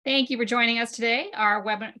Thank you for joining us today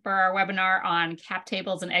for our webinar on cap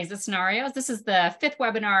tables and exit scenarios. This is the fifth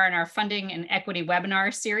webinar in our funding and equity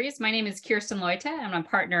webinar series. My name is Kirsten Loita. I'm a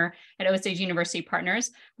partner at Osage University Partners,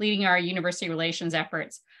 leading our university relations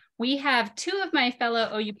efforts. We have two of my fellow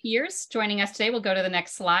OUPers joining us today. We'll go to the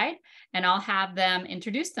next slide and I'll have them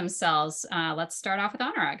introduce themselves. Let's start off with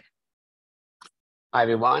Anurag. Hi,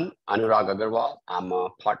 everyone. Anurag Agarwal. I'm a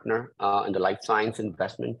partner in the life science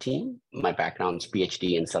investment team. My background is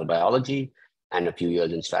PhD in cell biology and a few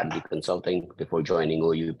years in strategy consulting before joining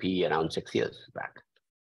OUP around 6 years back.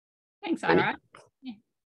 Thanks, Anurag.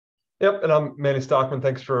 Yep, and I'm Manny Stockman.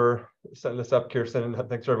 Thanks for setting this up, Kirsten, and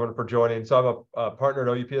thanks for everyone for joining. So I'm a partner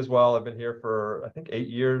at OUP as well. I've been here for, I think, 8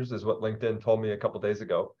 years is what LinkedIn told me a couple of days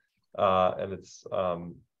ago. And it's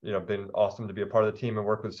been awesome to be a part of the team and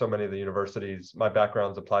work with so many of the universities. My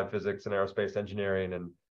background is applied physics and aerospace engineering, and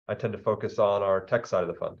I tend to focus on our tech side of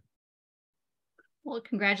the fund. Well,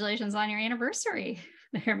 congratulations on your anniversary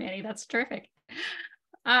there, Manny. That's terrific.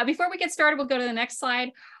 Before we get started, we'll go to the next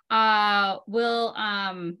slide. We'll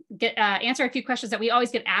answer a few questions that we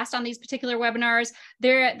always get asked on these particular webinars.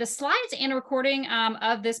 The slides and a recording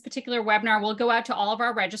of this particular webinar will go out to all of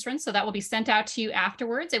our registrants, so that will be sent out to you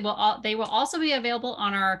afterwards. They will also be available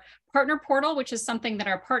on our partner portal, which is something that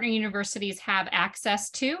our partner universities have access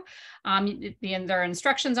to. And there are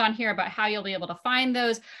instructions on here about how you'll be able to find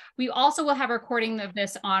those. We also will have a recording of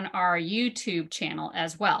this on our YouTube channel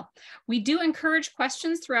as well. We do encourage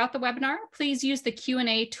questions throughout the webinar. Please use the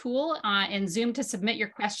Q&A tool in Zoom to submit your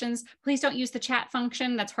questions. Please don't use the chat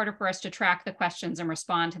function. That's harder for us to track the questions and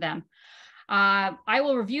respond to them. I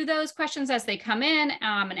will review those questions as they come in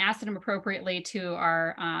and ask them appropriately to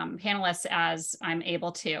our panelists as I'm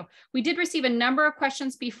able to. We did receive a number of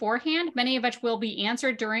questions beforehand, many of which will be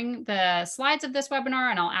answered during the slides of this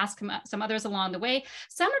webinar, and I'll ask some others along the way.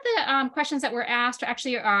 Some of the questions that were asked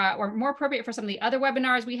actually are more appropriate for some of the other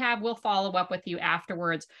webinars we have. We'll follow up with you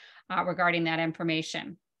afterwards regarding that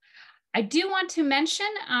information. I do want to mention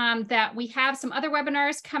that we have some other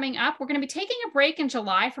webinars coming up. We're going to be taking a break in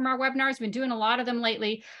July from our webinars. We've been doing a lot of them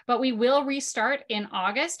lately, but we will restart in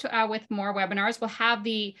August with more webinars. We'll have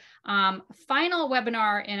the final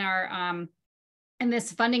webinar in our in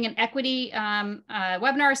this funding and equity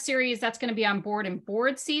webinar series. That's going to be on board and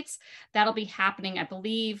board seats. That'll be happening, I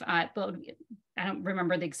believe, I don't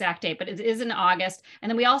remember the exact date, but it is in August. And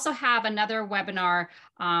then we also have another webinar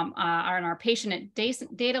on our patient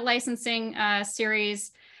data licensing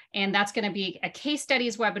series. And that's going to be a case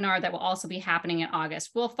studies webinar that will also be happening in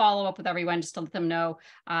August. We'll follow up with everyone just to let them know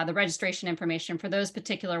the registration information for those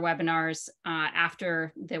particular webinars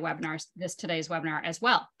after the webinars, today's webinar as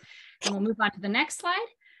well. And we'll move on to the next slide.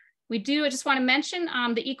 I just want to mention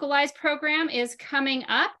the Equalize program is coming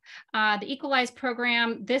up. The Equalize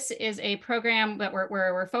program, this is a program that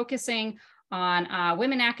we're focusing on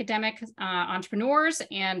women academic entrepreneurs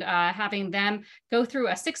and having them go through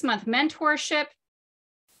a 6-month mentorship.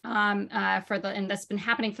 And that's been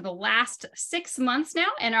happening for the last 6 months now.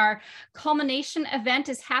 And our culmination event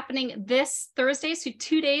is happening this Thursday, so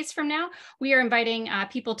 2 days from now. We are inviting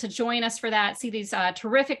people to join us for that, see these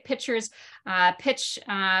terrific pitchers pitch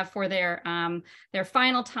for their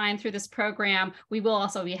final time through this program. We will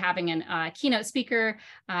also be having a keynote speaker,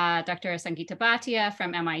 Dr. Sangeeta Bhatia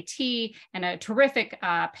from MIT, and a terrific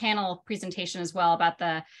panel presentation as well about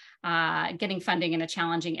the getting funding in a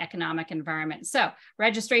challenging economic environment. So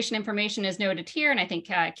registration information is noted here, and I think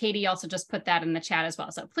Katie also just put that in the chat as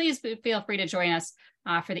well. So please feel free to join us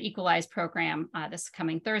for the Equalize program this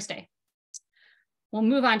coming Thursday. We'll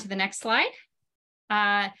move on to the next slide.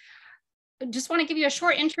 Just want to give you a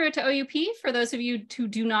short intro to OUP. For those of you who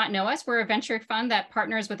do not know us, we're a venture fund that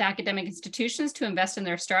partners with academic institutions to invest in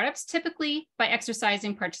their startups, typically by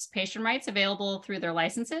exercising participation rights available through their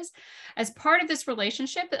licenses. As part of this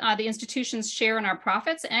relationship, the institutions share in our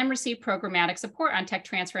profits and receive programmatic support on tech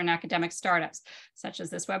transfer and academic startups, such as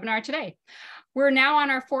this webinar today. We're now on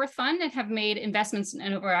our 4th fund and have made investments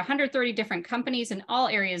in over 130 different companies in all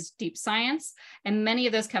areas of deep science. And many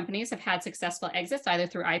of those companies have had successful exits either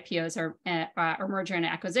through IPOs or merger and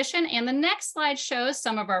acquisition. And the next slide shows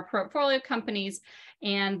some of our portfolio companies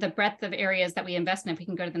and the breadth of areas that we invest in. If we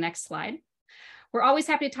can go to the next slide. We're always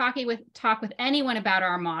happy to talk with anyone about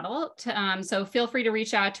our model. So feel free to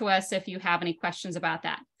reach out to us if you have any questions about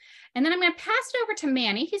that. And then I'm going to pass it over to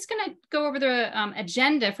Manny. He's going to go over the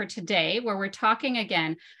agenda for today, where we're talking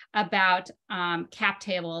again about cap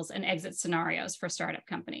tables and exit scenarios for startup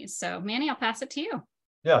companies. So Manny, I'll pass it to you.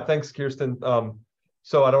 Yeah, thanks, Kirsten.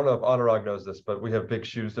 So I don't know if Anurag knows this, but we have big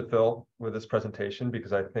shoes to fill with this presentation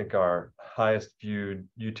because I think our highest viewed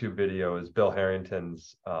YouTube video is Bill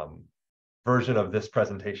Harrington's version of this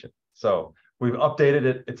presentation. So we've updated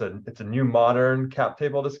it. It's a new modern cap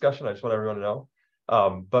table discussion. I just want everyone to know.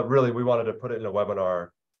 But really, we wanted to put it in a webinar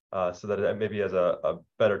so that it maybe has a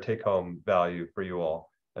better take-home value for you all.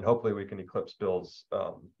 And hopefully we can eclipse Bill's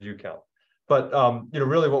view count. But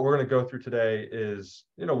really what we're going to go through today is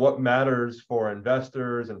what matters for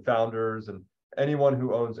investors and founders and anyone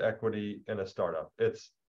who owns equity in a startup.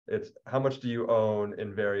 It's how much do you own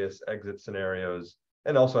in various exit scenarios,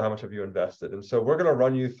 and also how much have you invested. And so we're going to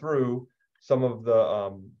run you through some of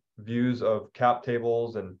the views of cap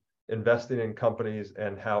tables and investing in companies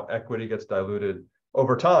and how equity gets diluted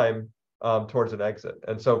over time towards an exit.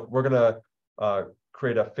 And so we're going to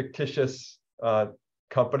create a fictitious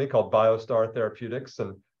company called BioStar Therapeutics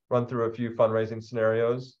and run through a few fundraising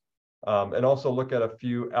scenarios, and also look at a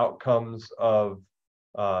few outcomes of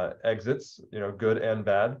exits, good and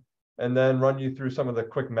bad, and then run you through some of the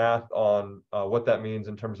quick math on what that means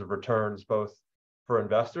in terms of returns, both for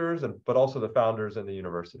investors but also the founders and the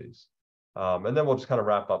universities. And then we'll just kind of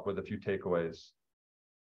wrap up with a few takeaways.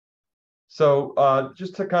 So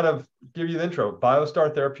just to kind of give you the intro,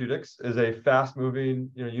 BioStar Therapeutics is a fast-moving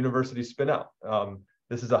university spin-out.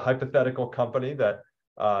 This is a hypothetical company that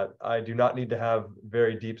I do not need to have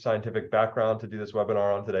very deep scientific background to do this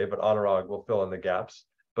webinar on today, but Anurag will fill in the gaps.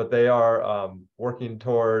 But they are working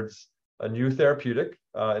towards a new therapeutic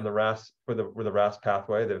in the RAS for the RAS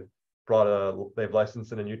pathway. They've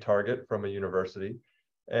licensed in a new target from a university,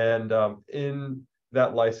 and in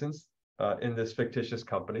that license, in this fictitious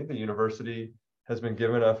company, the university has been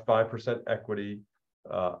given a 5% equity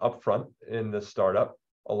upfront in the startup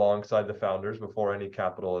alongside the founders before any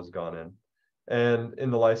capital has gone in. And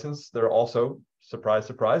in the license, there also, surprise,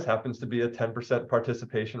 surprise, happens to be a 10%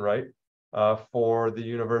 participation right for the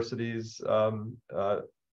university's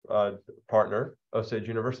partner, Osage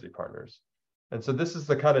University Partners. And so this is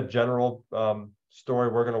the kind of general story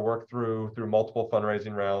we're going to work through multiple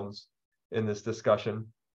fundraising rounds in this discussion.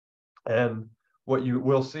 And what you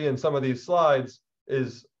will see in some of these slides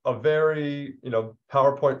is a very,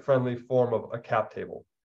 PowerPoint friendly form of a cap table.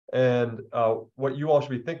 And what you all should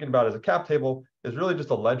be thinking about as a cap table is really just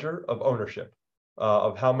a ledger of ownership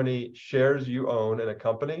of how many shares you own in a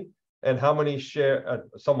company and how many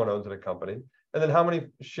someone owns in a company, and then how many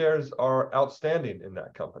shares are outstanding in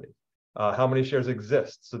that company. How many shares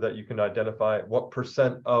exist so that you can identify what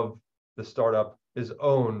percent of the startup is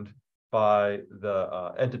owned by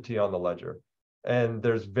the entity on the ledger. And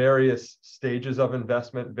there's various stages of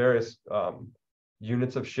investment, various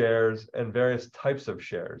units of shares, and various types of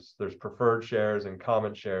shares. There's preferred shares and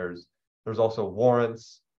common shares. There's also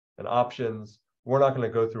warrants and options. We're not going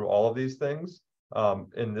to go through all of these things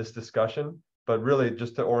in this discussion, but really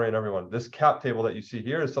just to orient everyone, this cap table that you see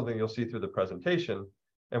here is something you'll see through the presentation.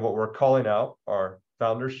 And what we're calling out are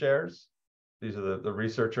founder shares. These are the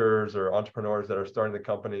researchers or entrepreneurs that are starting the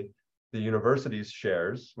company. The university's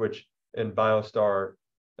shares, which in BioStar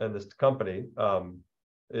and this company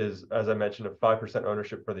is, as I mentioned, a 5%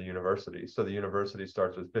 ownership for the university. So the university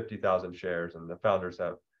starts with 50,000 shares and the founders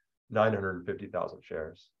have 950,000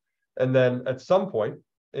 shares. And then at some point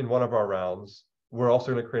in one of our rounds, we're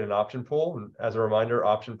also going to create an option pool. And as a reminder,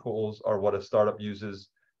 option pools are what a startup uses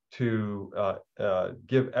to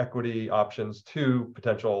give equity options to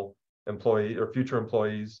potential employee or future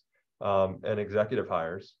employees and executive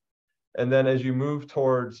hires. And then as you move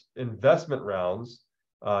towards investment rounds,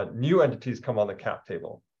 new entities come on the cap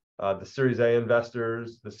table. The Series A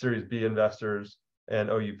investors, the Series B investors, and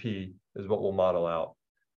OUP is what we'll model out.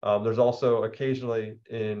 There's also occasionally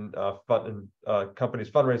in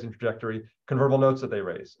companies' fundraising trajectory, convertible notes that they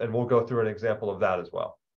raise, and we'll go through an example of that as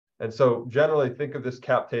well. And so generally think of this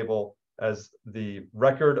cap table as the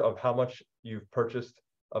record of how much you've purchased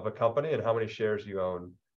of a company and how many shares you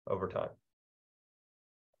own over time.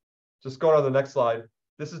 Just going on the next slide.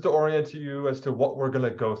 This is to orient you as to what we're going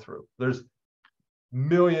to go through. There's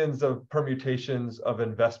millions of permutations of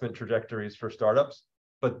investment trajectories for startups,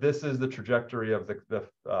 but this is the trajectory of the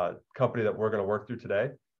company that we're going to work through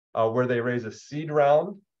today, where they raise a seed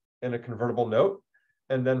round in a convertible note.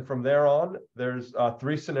 And then from there on, there's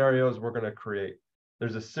 3 scenarios we're going to create.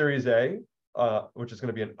 There's a Series A, which is going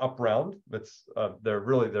to be an up round. That's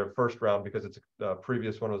their first round because the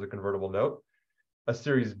previous one was a convertible note. A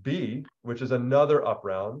Series B, which is another up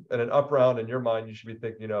round. And an up round, in your mind, you should be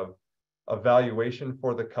thinking of a valuation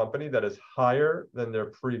for the company that is higher than their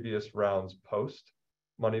previous rounds post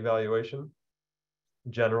money valuation.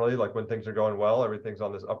 Generally, like when things are going well, everything's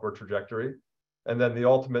on this upward trajectory. And then the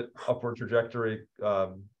ultimate upward trajectory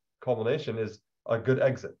culmination is a good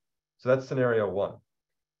exit. So that's scenario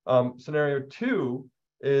 1. Scenario 2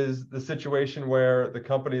 is the situation where the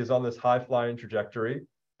company is on this high flying trajectory,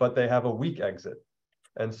 but they have a weak exit.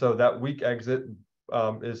 And so that weak exit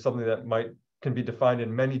is something that can be defined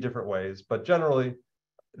in many different ways, but generally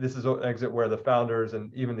this is an exit where the founders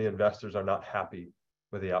and even the investors are not happy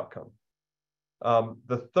with the outcome.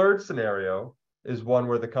 The third scenario is one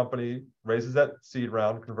where the company raises that seed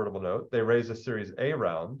round convertible note. They raise a Series A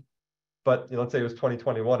round, but let's say it was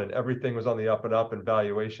 2021 and everything was on the up and up and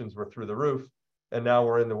valuations were through the roof. And now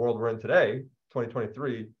we're in the world we're in today,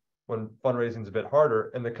 2023, when fundraising is a bit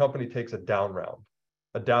harder and the company takes a down round.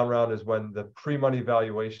 A down round is when the pre-money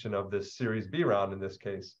valuation of this Series B round, in this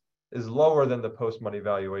case, is lower than the post-money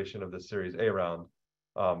valuation of the Series A round.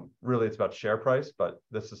 Really, it's about share price, but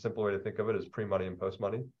this is a simple way to think of it as pre-money and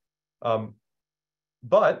post-money.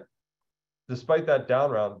 But despite that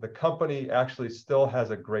down round, the company actually still has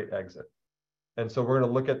a great exit. And so we're going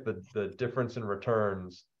to look at the difference in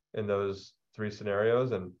returns in those three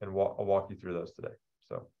scenarios, and I'll walk you through those today.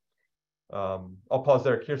 So I'll pause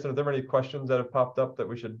there. Kirsten, are there any questions that have popped up that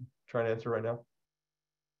we should try and answer right now?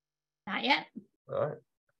 Not yet. All right.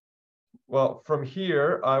 Well, from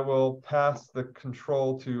here, I will pass the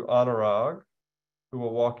control to Anurag, who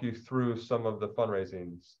will walk you through some of the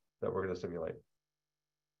fundraisings that we're going to simulate.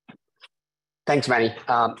 Thanks, Manny.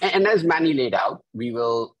 And as Manny laid out, we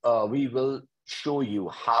will show you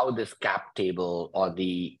how this cap table or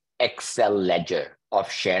the Excel ledger of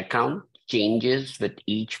share count changes with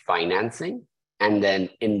each financing. And then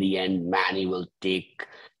in the end, Manny will take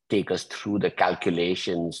us through the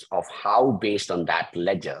calculations of how, based on that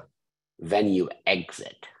ledger, when you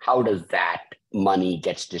exit, how does that money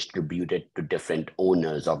gets distributed to different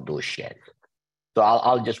owners of those shares. So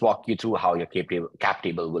I'll just walk you through how your cap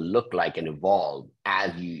table will look like and evolve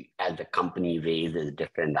as the company raises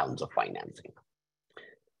different rounds of financing.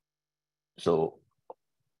 So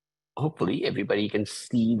hopefully everybody can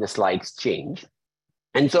see the slides change.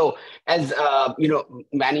 And so as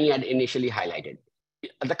Manny had initially highlighted,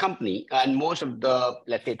 the company and most of the,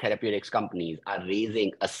 let's say, therapeutics companies are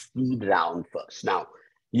raising a seed round first. Now,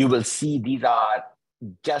 you will see these are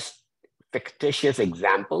just fictitious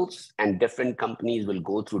examples, and different companies will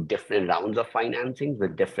go through different rounds of financing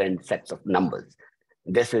with different sets of numbers.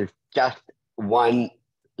 This is just one,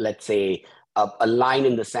 let's say, a line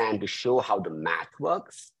in the sand to show how the math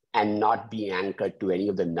works and not be anchored to any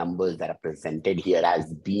of the numbers that are presented here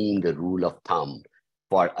as being the rule of thumb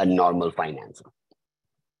for a normal financing.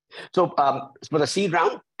 So for the seed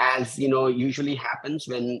round, as usually happens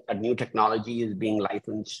when a new technology is being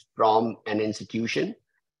licensed from an institution,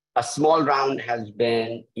 a small round has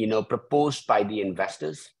been proposed by the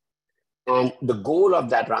investors. And the goal of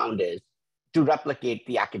that round is to replicate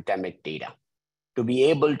the academic data, to be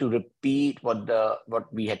able to repeat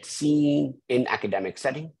what we had seen in academic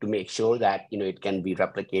setting, to make sure that it can be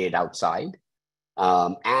replicated outside,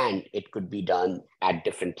 and it could be done at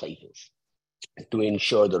different places to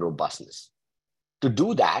ensure the robustness. To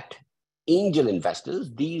do that, angel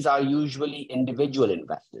investors, these are usually individual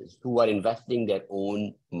investors who are investing their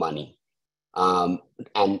own money. And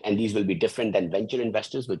these will be different than venture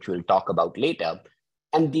investors, which we'll talk about later.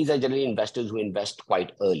 And these are generally investors who invest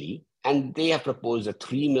quite early, and they have proposed a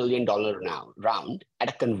 $3 million round at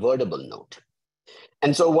a convertible note.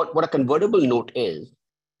 And so what a convertible note is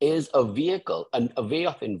a vehicle, a way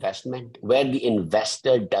of investment where the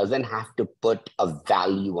investor doesn't have to put a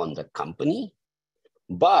value on the company,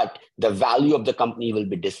 but the value of the company will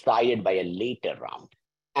be decided by a later round.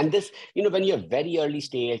 And this, when you're very early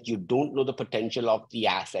stage, you don't know the potential of the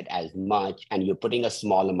asset as much, and you're putting a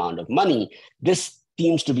small amount of money, this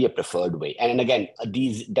seems to be a preferred way. And again,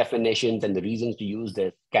 these definitions and the reasons to use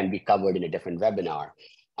this can be covered in a different webinar.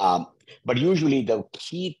 But usually the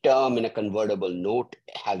key term in a convertible note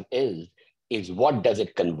is what does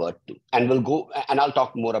it convert to? And I'll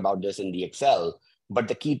talk more about this in the Excel, but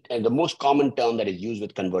the most common term that is used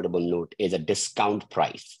with convertible note is a discount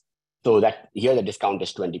price. So that here the discount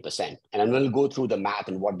is 20%. And then we'll go through the math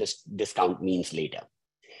and what this discount means later.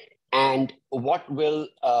 And what will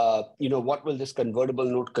this convertible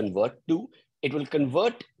note convert to? It will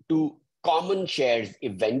convert to common shares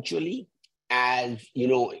eventually, as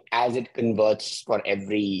it converts for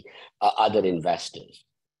every other investors.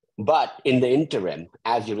 But in the interim,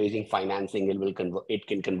 as you're raising financing, it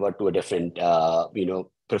can convert to a different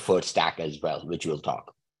preferred stack as well, which we'll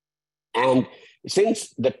talk. And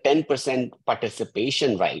since the 10%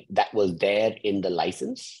 participation right that was there in the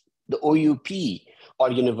license, the OUP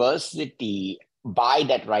or university by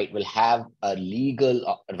that right will have a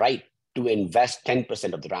legal right to invest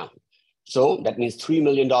 10% of the round. So that means $3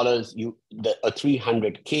 million, a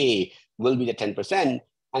 300K will be the 10%.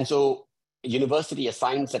 And so university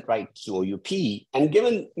assigns that right to OUP, and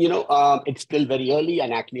given, it's still very early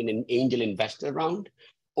and actually in an angel investor round,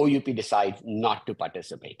 OUP decides not to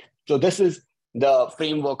participate. So this is the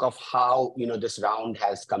framework of how, this round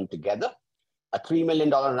has come together. A $3 million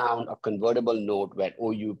round of convertible note where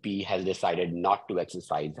OUP has decided not to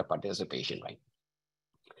exercise the participation right.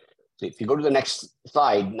 So if you go to the next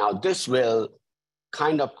slide, now this will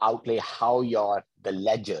kind of outlay how the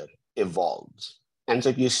ledger evolves. And so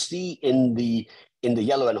if you see in the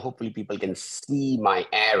yellow, and hopefully people can see my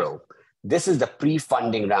arrow, this is the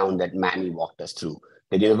pre-funding round that Manny walked us through.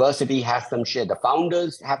 The university has some share, the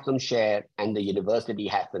founders have some share, and the university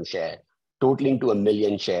has some share, totaling to 1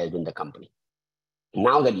 million shares in the company.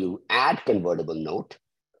 Now that you add convertible note,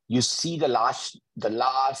 you see the last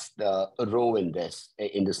row in this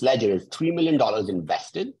ledger is $3 million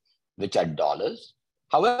invested, which are dollars.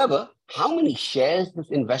 However, how many shares this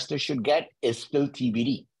investor should get is still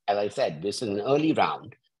TBD. As I said, this is an early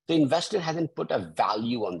round. The investor hasn't put a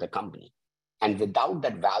value on the company. And without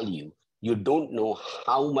that value, you don't know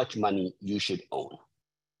how much money you should own.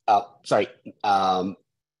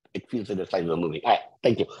 It feels like the slides were moving. All right,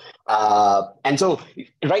 thank you. And so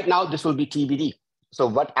right now, this will be TBD.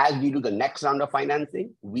 So as we do the next round of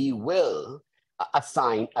financing, we will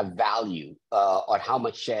assign a value or how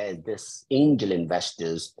much shares this angel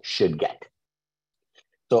investors should get.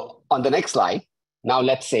 So on the next slide, now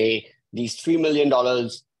let's say these $3 million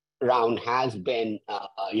round has been,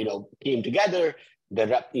 came together.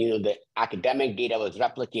 The academic data was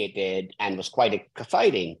replicated and was quite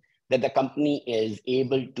exciting that the company is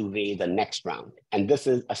able to raise the next round. And this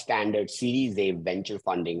is a standard Series A venture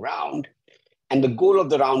funding round. And the goal of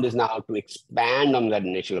the round is now to expand on that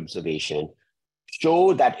initial observation,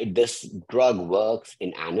 show that this drug works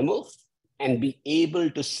in animals, and be able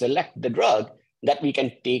to select the drug that we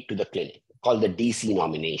can take to the clinic, called the DC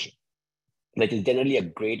nomination, which is generally a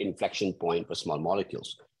great inflection point for small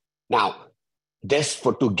molecules. Now,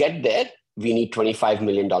 to get there, we need $25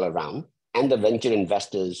 million round. And the venture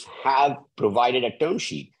investors have provided a term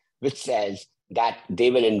sheet which says that they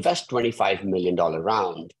will invest $25 million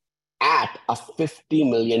round at a $50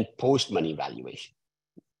 million post-money valuation.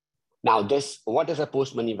 Now, what does a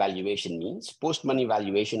post-money valuation means? Post-money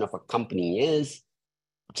valuation of a company is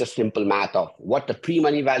just simple math of what the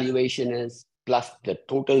pre-money valuation is plus the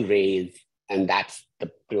total raise, and that's the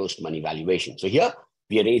post-money valuation. So here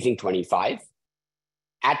we are raising 25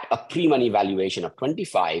 at a pre-money valuation of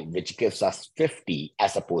 25, which gives us 50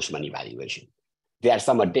 as a post-money valuation. There are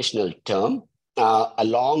some additional term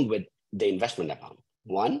along with the investment amount.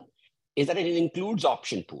 One is that it includes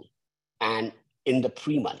option pool and in the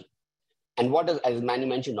pre-money. And as Manny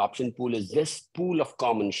mentioned, option pool is this pool of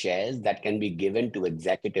common shares that can be given to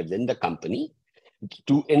executives in the company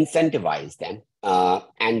to incentivize them.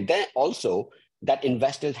 And then also that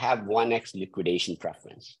investors have 1x liquidation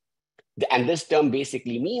preference. And this term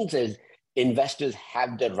basically means is investors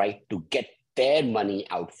have the right to get their money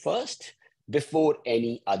out first before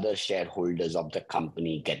any other shareholders of the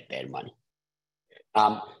company get their money.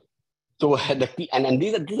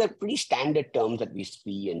 These are pretty standard terms that we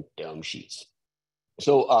see in term sheets.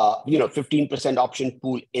 So 15% option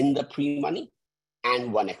pool in the pre-money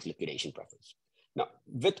and 1x liquidation preference. Now,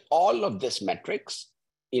 with all of this metrics,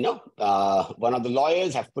 one of the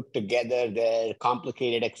lawyers have put together their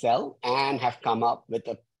complicated Excel and have come up with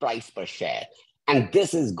a price per share. And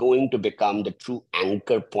this is going to become the true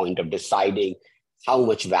anchor point of deciding how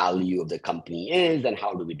much value of the company is and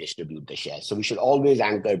how do we distribute the shares. So we should always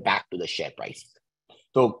anchor back to the share price.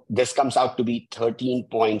 So this comes out to be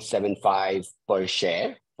 13.75 per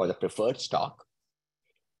share for the preferred stock.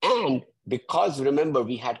 And because remember,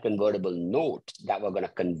 we had convertible notes that were going to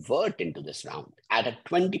convert into this round at a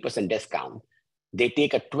 20% discount, they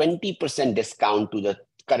take a 20% discount to the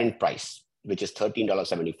current price, which is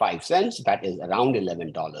 $13.75. That is around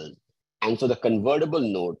 $11. And so the convertible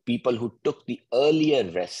note, people who took the earlier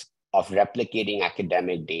risk of replicating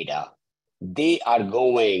academic data, they are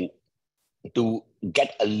going to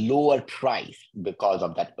get a lower price because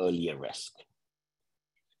of that earlier risk.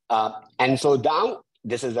 And so now,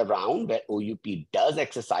 this is a round where OUP does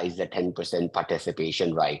exercise the 10%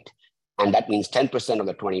 participation right. And that means 10% of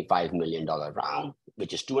the $25 million round,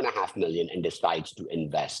 which is $2.5 million, and decides to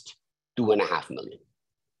invest $2.5 million.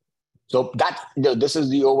 So this is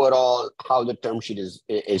the overall how the term sheet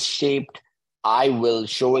is shaped. I will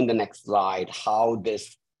show in the next slide how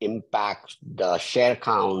this impacts the share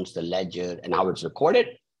counts, the ledger, and how it's recorded.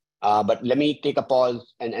 But let me take a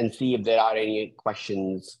pause and see if there are any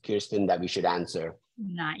questions, Kirsten, that we should answer.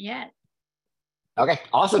 Not yet. Okay,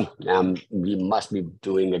 awesome. We must be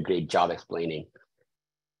doing a great job explaining.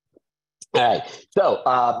 All right.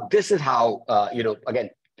 So this is how, again,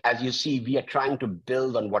 as you see, we are trying to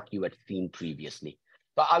build on what you had seen previously.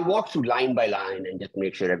 So I'll walk through line by line and just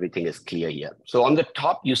make sure everything is clear here. So on the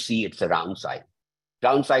top, you see it's a round size.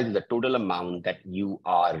 Round size is the total amount that you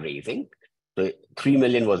are raising. So 3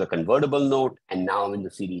 million was a convertible note, and now in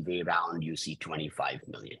the Series A round, you see 25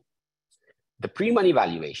 million. The pre-money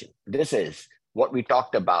valuation, this is what we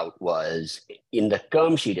talked about was in the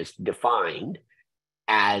term sheet is defined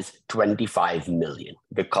as 25 million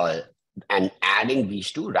because, and adding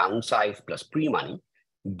these two, round size plus pre-money,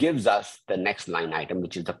 gives us the next line item,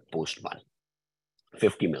 which is the post-money,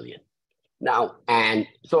 50 million. Now, and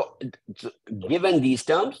so given these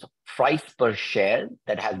terms, price per share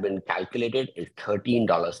that has been calculated is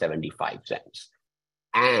 $13.75.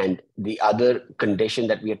 And the other condition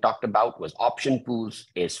that we had talked about was option pools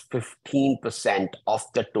is 15% of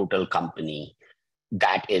the total company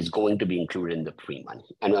that is going to be included in the pre-money.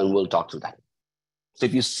 And we'll talk through that. So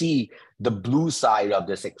if you see the blue side of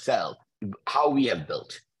this Excel, how we have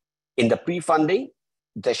built. In the pre-funding,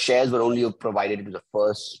 the shares were only provided to the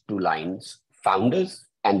first two lines, founders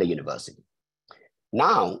and the university.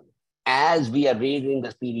 Now, as we are raising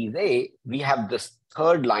the Series A, we have this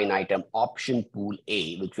third line item, option pool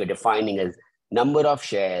A, which we're defining as number of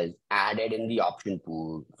shares added in the option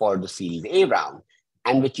pool for the Series A round,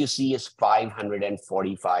 and which you see is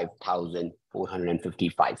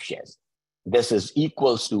 545,455 shares. This is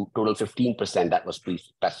equals to total 15% that was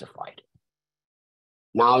pre-specified.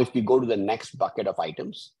 Now, if we go to the next bucket of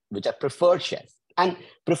items, which are preferred shares. And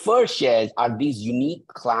preferred shares are these unique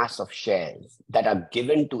class of shares that are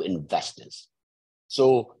given to investors.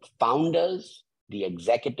 So founders, the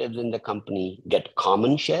executives in the company get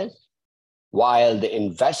common shares, while the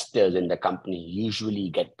investors in the company usually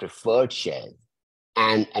get preferred shares.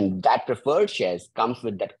 And that preferred shares comes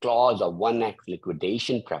with that clause of 1x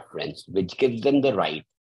liquidation preference, which gives them the right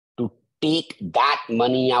to take that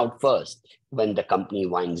money out first when the company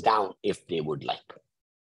winds down, if they would like.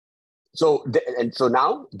 So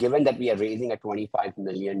now, given that we are raising a $25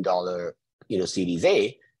 million, Series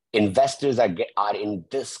A, investors are in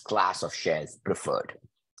this class of shares preferred.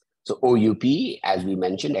 So OUP, as we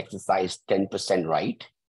mentioned, exercised 10% right.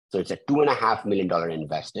 So it's a $2.5 million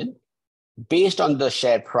invested. Based on the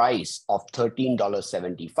share price of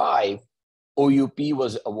 $13.75, OUP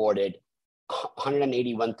was awarded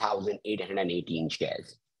 181,818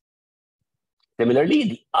 shares. Similarly,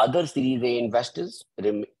 the other Series A investors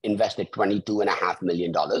invested $22.5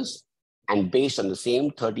 million. And based on the same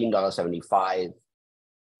 $13.75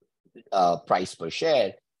 price per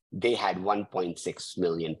share, they had 1.6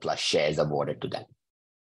 million plus shares awarded to them.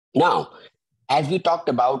 Now, as we talked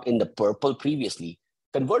about in the purple previously,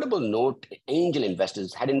 convertible note angel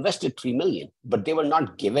investors had invested 3 million, but they were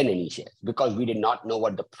not given any shares because we did not know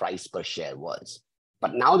what the price per share was.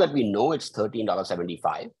 But now that we know it's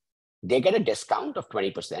 $13.75, they get a discount of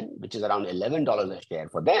 20%, which is around $11 a share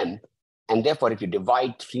for them. And therefore, if you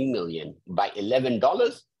divide 3 million by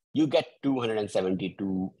 $11, you get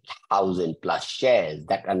 272,000 plus shares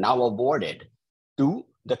that are now awarded to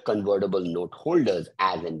the convertible note holders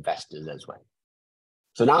as investors as well.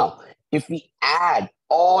 So now, if we add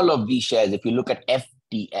all of these shares, if you look at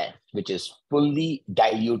FDS, which is fully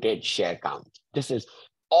diluted share count, this is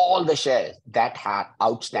all the shares that are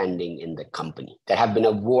outstanding in the company that have been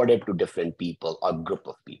awarded to different people or group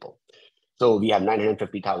of people. So we have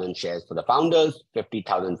 950,000 shares for the founders,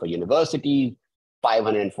 50,000 for universities,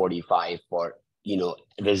 545 for,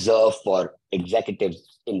 reserved for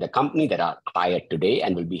executives in the company that are hired today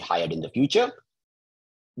and will be hired in the future.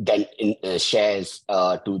 Then shares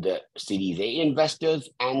to the Series A investors,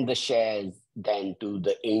 and the shares then to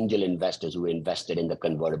the angel investors who invested in the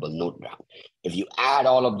convertible note round. If you add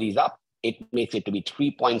all of these up, it makes it to be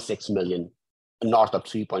 3.6 million, north of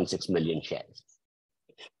 3.6 million shares.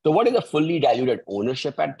 So what is the fully diluted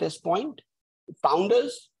ownership at this point?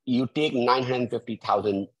 Founders, you take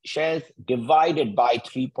 950,000 shares divided by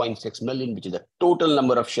 3.6 million, which is the total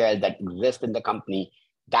number of shares that exist in the company.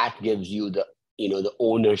 That gives you the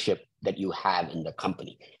ownership that you have in the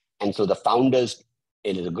company. And so the founders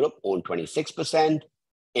in the group own 26%,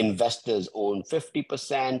 investors own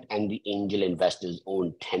 50%, and the angel investors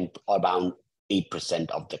own 10 or around 8%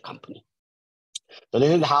 of the company. So this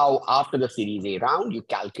is how, after the Series A round, you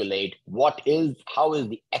calculate how is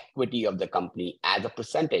the equity of the company as a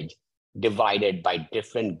percentage divided by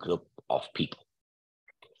different group of people.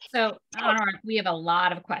 So, Anurag, we have a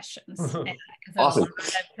lot of questions. Awesome.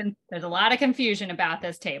 There's a lot of confusion about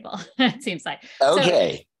this table, it seems like.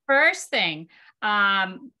 Okay. So, first thing,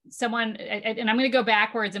 someone, and I'm going to go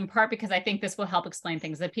backwards in part because I think this will help explain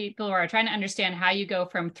things. That people are trying to understand how you go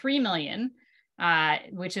from 3 million,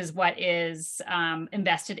 which is what is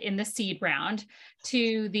invested in the seed round,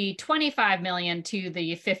 to the 25 million to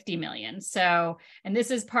the 50 million. So, and this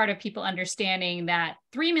is part of people understanding that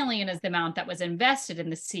 3 million is the amount that was invested in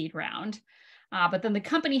the seed round. But then the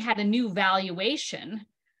company had a new valuation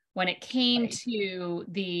when it came to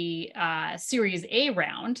the Series A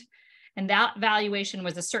round. And that valuation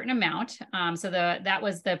was a certain amount. So that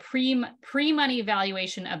was the pre-money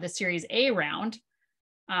valuation of the Series A round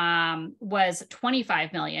was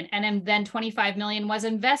 25 million. And then 25 million was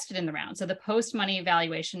invested in the round. So the post-money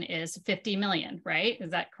valuation is 50 million, right?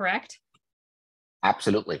 Is that correct?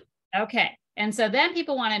 Absolutely. Okay. And so then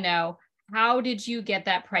people want to know, how did you get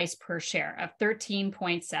that price per share of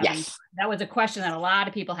 13.7? Yes. That was a question that a lot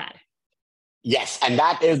of people had. Yes, and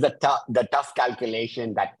that is the tough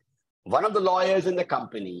calculation that one of the lawyers in the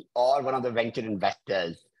company or one of the venture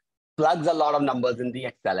investors plugs a lot of numbers in the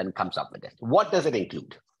Excel and comes up with it. What does it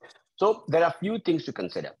include? So there are a few things to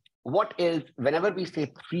consider. What is, whenever we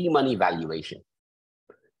say pre-money valuation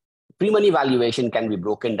can be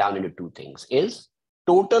broken down into two things, is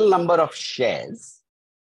total number of shares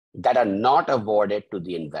that are not awarded to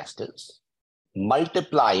the investors,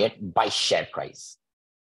 multiply it by share price.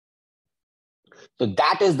 So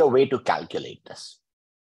that is the way to calculate this.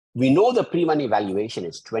 We know the pre-money valuation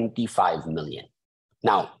is 25 million.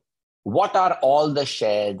 Now, what are all the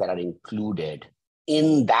shares that are included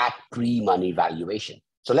in that pre-money valuation?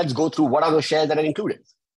 So let's go through what are the shares that are included.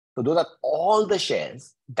 So those are all the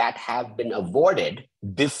shares that have been awarded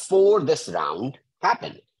before this round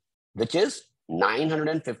happened, which is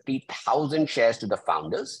 950,000 shares to the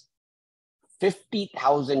founders,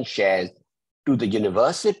 50,000 shares to the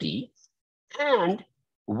university, and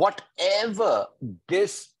whatever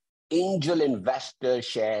this angel investor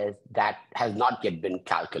shares that has not yet been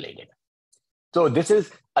calculated. So this is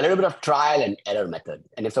a little bit of trial and error method.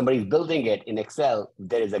 And if somebody's building it in Excel,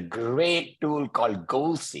 there is a great tool called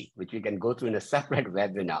GoalSeek, which we can go through in a separate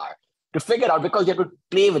webinar to figure out, because you have to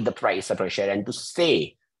play with the price of a share and to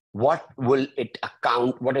say, what will it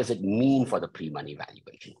account? What does it mean for the pre-money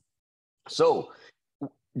valuation? So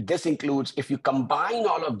this includes, if you combine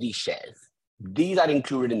all of these shares, these are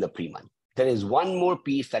included in the pre-money. There is one more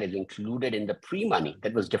piece that is included in the pre-money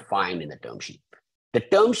that was defined in the term sheet. The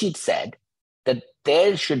term sheet said that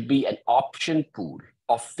there should be an option pool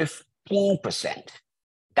of 15%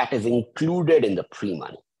 that is included in the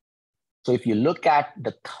pre-money. So if you look at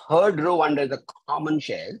the third row under the common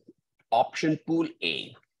shares, option pool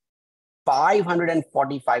A,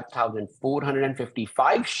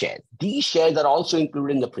 545,455 shares. These shares are also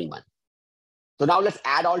included in the pre-money. So now let's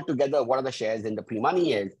add all together what are the shares in the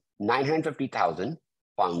pre-money is 950,000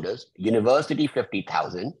 founders, university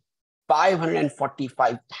 50,000,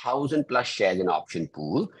 545,000 plus shares in option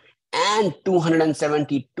pool, and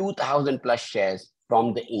 272,000 plus shares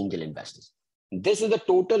from the angel investors. This is the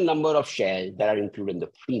total number of shares that are included in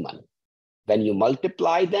the pre-money. When you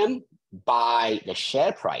multiply them by the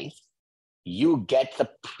share price, you get the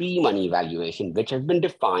pre-money valuation, which has been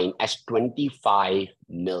defined as 25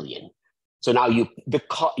 million. So now you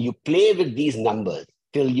play with these numbers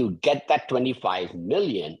till you get that 25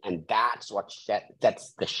 million, and that's what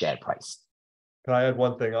sets the share price. Can I add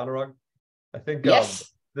one thing, Anurag? I think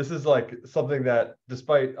yes. This is like something that,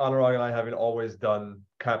 despite Anurag and I having always done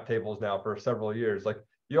cap tables now for several years, like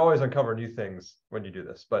you always uncover new things when you do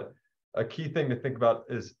this. But a key thing to think about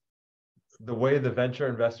is the way the venture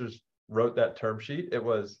investors wrote that term sheet. It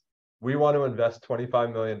was, we want to invest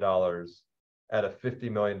 $25 million at a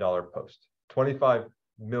 $50 million post, 25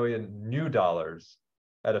 million new dollars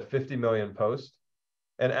at a 50 million post.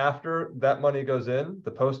 And after that money goes in,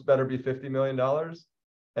 the post better be $50 million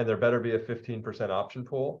and there better be a 15% option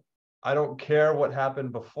pool. I don't care what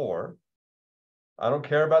happened before. I don't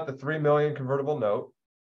care about the 3 million convertible note.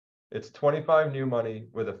 It's 25 new money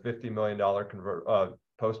with a $50 million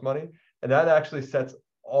post money. And that actually sets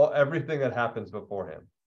everything that happens beforehand.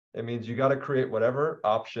 It means you got to create whatever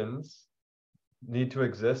options need to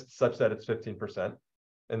exist such that it's 15%.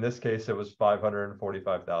 In this case, it was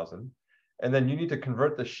 545,000. And then you need to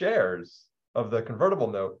convert the shares of the convertible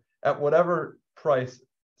note at whatever price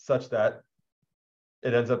such that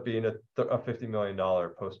it ends up being a $50 million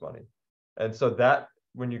post money. And so that,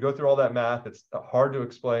 when you go through all that math, it's hard to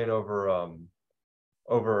explain over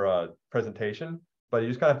a presentation, but you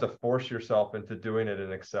just kind of have to force yourself into doing it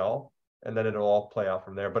in Excel, and then it'll all play out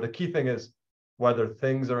from there. But a key thing is whether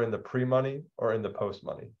things are in the pre-money or in the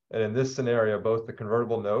post-money. And in this scenario, both the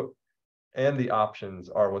convertible note and the options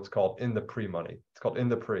are what's called in the pre-money. It's called in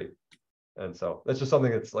the pre. And so it's just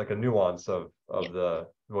something that's like a nuance of Yeah. the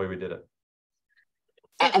way we did it.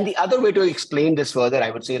 And the other way to explain this further,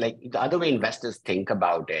 I would say, like, the other way investors think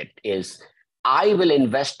about it is, I will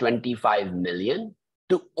invest 25 million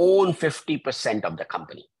to own 50% of the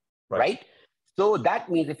company, right? So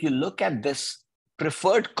that means if you look at this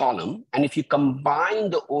preferred column, and if you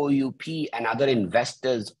combine the OUP and other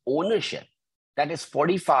investors' ownership, that is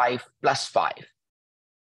 45 plus 5.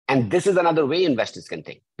 And this is another way investors can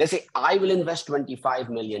think. They say, I will invest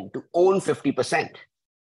 25 million to own 50%.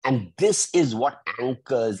 And this is what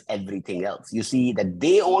anchors everything else. You see that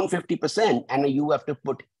they own 50%, and you have to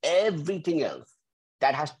put everything else.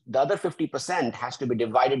 The other 50% has to be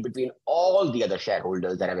divided between all the other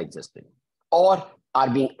shareholders that have existed or are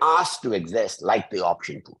being asked to exist, like the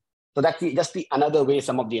option pool. So that's just another way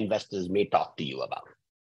some of the investors may talk to you about.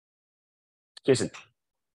 Jason.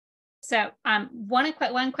 So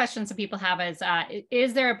one question some people have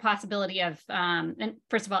is there a possibility of, and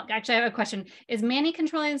first of all, actually I have a question, is Manny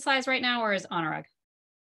controlling the size right now, or is Anurag?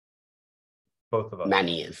 Both of us.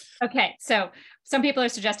 Manny is. Okay, so some people are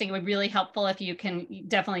suggesting it would be really helpful if you can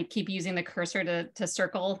definitely keep using the cursor to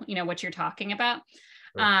circle, what you're talking about.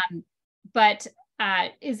 Right. But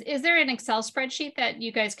is there an Excel spreadsheet that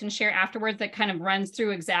you guys can share afterwards that kind of runs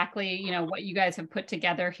through exactly, what you guys have put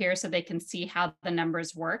together here so they can see how the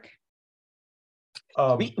numbers work?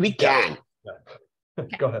 We can. Yeah.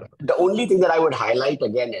 Okay. Go ahead. The only thing that I would highlight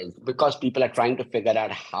again is because people are trying to figure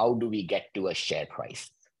out how do we get to a share price.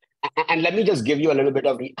 And let me just give you a little bit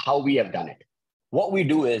of how we have done it. What we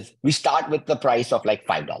do is we start with the price of like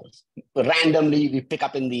 $5. Randomly, we pick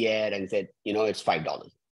up in the air and say, it's $5.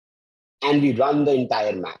 And we run the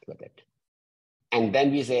entire math with it. And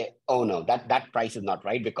then we say, oh no, that price is not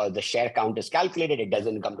right because the share count is calculated. It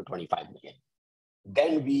doesn't come to 25 million.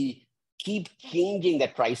 Then we keep changing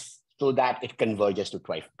that price so that it converges to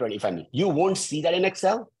 25 million. You won't see that in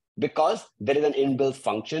Excel because there is an inbuilt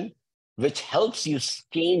function which helps you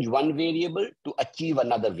change one variable to achieve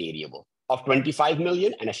another variable of 25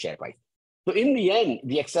 million and a share price. So in the end,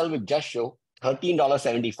 the Excel will just show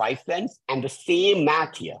 $13.75 and the same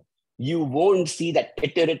math here. You won't see that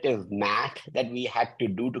iterative math that we had to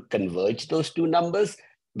do to converge those two numbers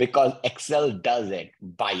because Excel does it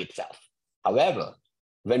by itself. However,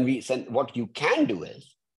 when we send, what you can do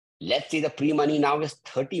is, let's say the pre-money now is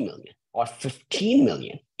 30 million or 15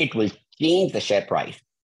 million. It will change the share price.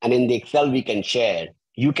 And in the Excel we can share,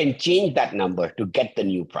 you can change that number to get the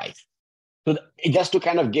new price. So just to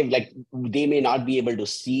kind of give, like, they may not be able to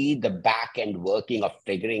see the back end working of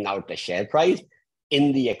figuring out the share price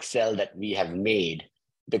in the Excel that we have made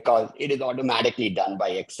because it is automatically done by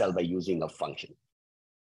Excel by using a function.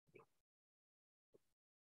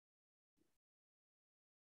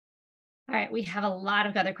 All right, we have a lot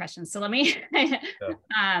of other questions. So let me,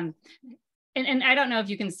 and I don't know if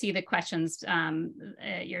you can see the questions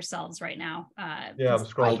yourselves right now. Yeah, I'm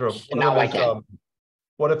scrolling through them. Now I can.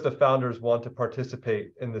 What if the founders want to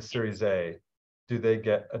participate in the Series A? Do they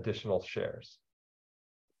get additional shares?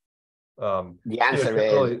 The answer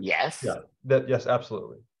is really, yes. Yeah, yes,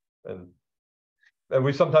 absolutely. And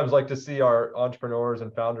we sometimes like to see our entrepreneurs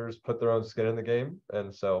and founders put their own skin in the game.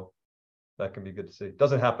 And so that can be good to see.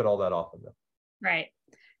 Doesn't happen all that often though. Right.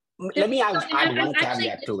 Let me add one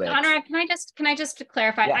caveat to it. Anurag, can I just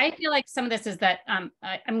clarify? Yeah. I feel like some of this is that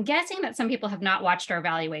I'm guessing that some people have not watched our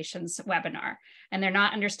valuations webinar and they're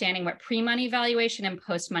not understanding what pre-money valuation and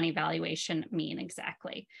post-money valuation mean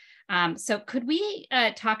exactly. So could we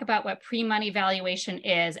talk about what pre-money valuation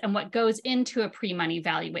is and what goes into a pre-money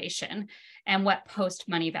valuation and what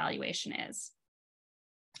post-money valuation is?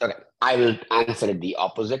 Okay, I will answer it the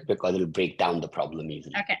opposite because it'll break down the problem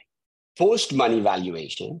easily. Okay. Post-money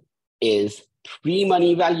valuation is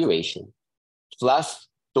pre-money valuation plus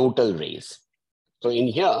total raise. So in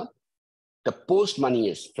here, the post-money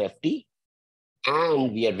is 50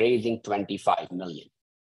 and we are raising 25 million.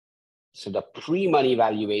 So the pre-money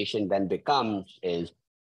valuation then becomes is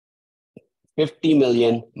 50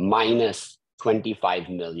 million minus 25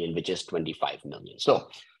 million, which is 25 million. So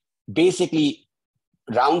basically,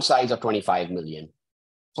 round size of 25 million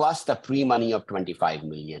plus the pre-money of 25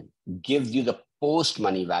 million gives you the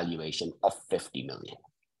post-money valuation of 50 million.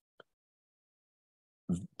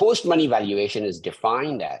 Post-money valuation is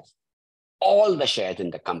defined as all the shares in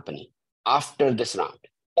the company after this round,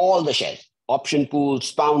 all the shares, option pools,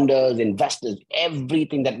 founders, investors,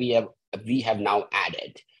 everything that we have now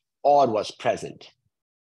added or was present,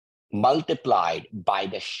 multiplied by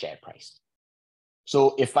the share price.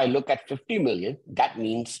 So if I look at 50 million, that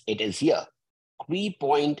means it is here,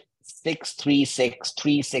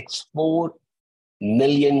 3.636364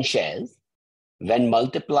 million shares when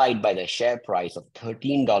multiplied by the share price of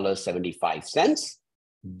 $13.75,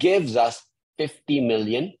 gives us 50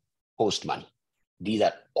 million post money. These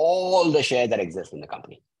are all the shares that exist in the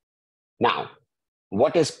company. Now,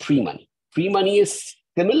 what is pre-money? Pre-money is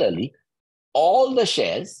similarly all the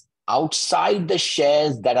shares outside the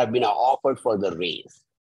shares that have been offered for the raise,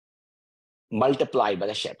 multiplied by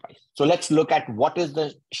the share price. So let's look at what is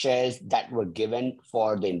the shares that were given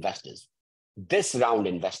for the investors. This round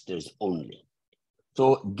investors only.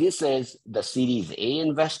 So this is the Series A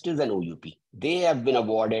investors and OUP. They have been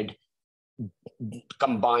awarded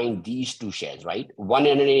combined these two shares, right?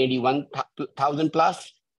 181,000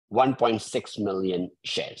 plus 1.6 million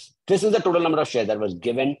shares. This is the total number of shares that was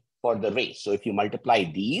given for the raise. So if you multiply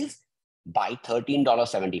these by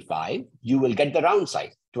 $13.75, you will get the round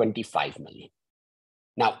size, 25 million.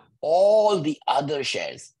 Now, all the other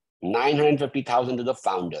shares, 950,000 to the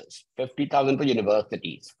founders, 50,000 to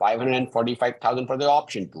universities, 545,000 for the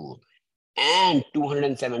option pool, and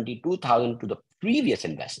 272,000 to the previous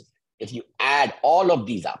investors. If you add all of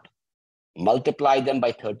these up, multiply them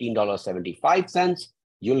by $13.75,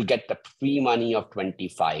 you'll get the pre-money of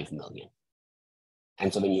 25 million.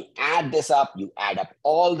 And so when you add this up, you add up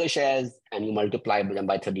all the shares and you multiply them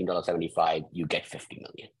by $13.75, you get 50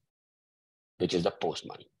 million, which is the post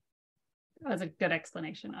money. That was a good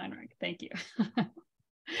explanation, Anurag. Thank you.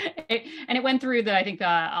 And it went through I think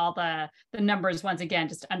all the numbers once again,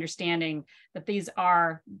 just understanding that these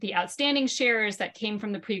are the outstanding shares that came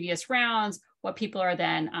from the previous rounds, what people are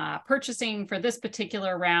then purchasing for this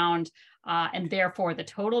particular round, and therefore the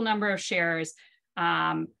total number of shares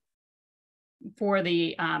for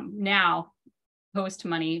the now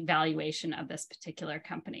post-money valuation of this particular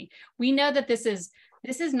company. We know that this is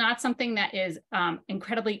not something that is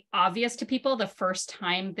incredibly obvious to people the first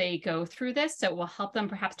time they go through this. So it will help them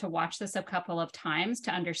perhaps to watch this a couple of times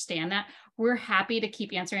to understand that. We're happy to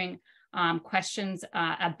keep answering questions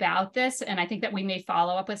about this. And I think that we may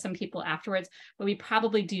follow up with some people afterwards, but we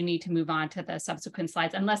probably do need to move on to the subsequent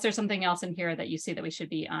slides, unless there's something else in here that you see that we should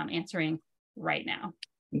be answering right now.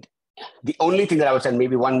 The only thing that I would say,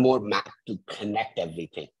 maybe one more map to connect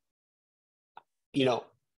everything. You know,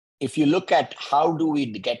 if you look at how do we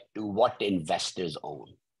get to what investors own,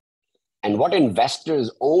 and what investors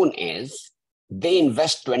own is they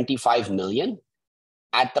invest 25 million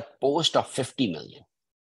at the post of 50 million.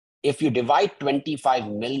 If you divide 25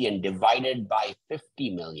 million divided by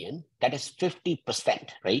 50 million, that is 50%,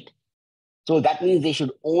 right? So that means they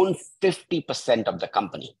should own 50% of the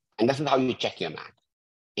company. And this is how you check your math.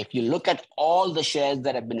 If you look at all the shares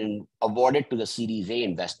that have been awarded to the Series A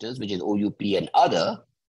investors, which is OUP and other,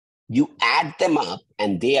 you add them up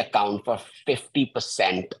and they account for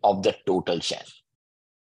 50% of the total shares.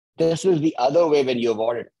 This is the other way when you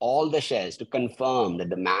awarded all the shares to confirm that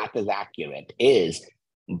the math is accurate is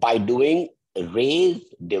by doing raise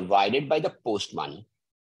divided by the post money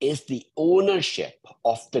is the ownership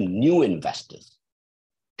of the new investors.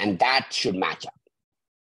 And that should match up.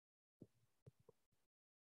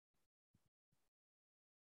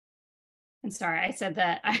 And sorry, I said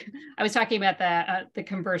that I was talking about the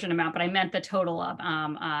conversion amount, but I meant the total of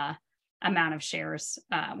amount of shares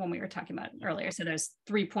when we were talking about it earlier. So there's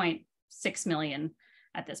 3.6 million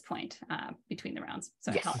at this point between the rounds.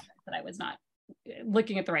 So yes. I apologize that I was not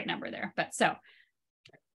looking at the right number there. But so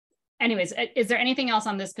anyways, is there anything else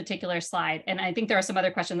on this particular slide? And I think there are some other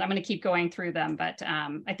questions. I'm going to keep going through them, but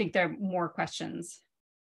I think there are more questions.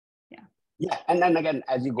 Yeah, and then again,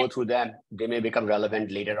 as you go through them, they may become relevant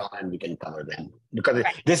later on and we can cover them because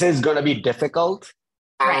this is going to be difficult.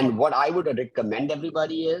 And what I would recommend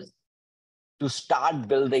everybody is to start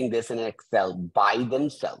building this in Excel by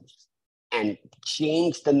themselves and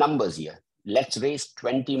change the numbers here. Let's raise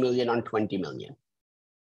 20 million on 20 million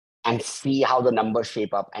and see how the numbers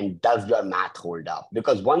shape up and does your math hold up?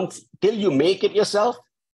 Because till you make it yourself,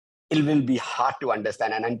 it will be hard to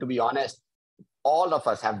understand. And to be honest, all of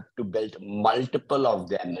us have to build multiple of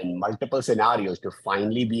them in multiple scenarios to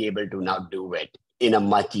finally be able to now do it in a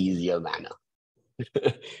much easier manner.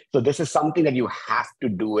 So this is something that you have to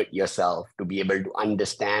do it yourself to be able to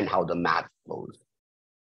understand how the math flows.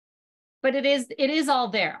 But it is all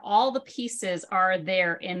there. All the pieces are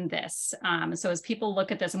there in this. So as people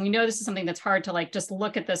look at this, and we know this is something that's hard to just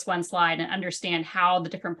look at this one slide and understand how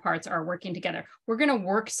the different parts are working together. We're going to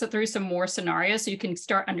work through some more scenarios so you can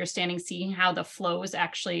start understanding, seeing how the flows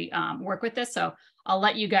actually work with this. So I'll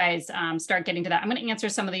let you guys start getting to that. I'm going to answer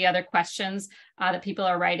some of the other questions that people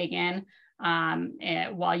are writing in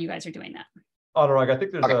while you guys are doing that. Anurag, I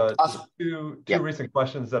think there's awesome. two recent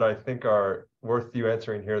questions that I think are worth you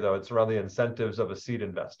answering here, though. It's around the incentives of a seed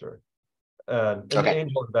investor. and an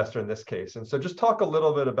angel investor in this case. And so just talk a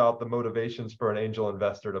little bit about the motivations for an angel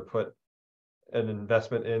investor to put an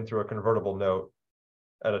investment in through a convertible note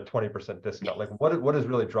at a 20% discount. Like what is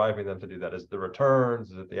really driving them to do that? Is it the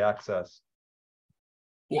returns? Is it the access?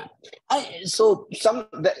 Yeah, I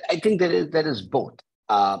think there is both.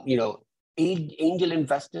 Angel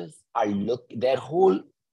investors their whole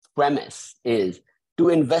premise is to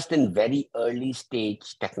invest in very early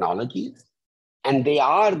stage technologies. And they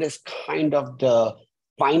are this kind of the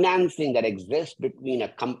financing that exists between a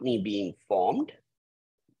company being formed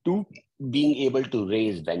to being able to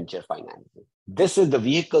raise venture financing. This is the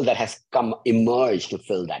vehicle that has emerged to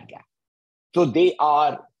fill that gap. So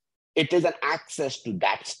it is an access to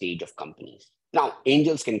that stage of companies. Now,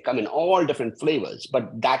 angels can come in all different flavors,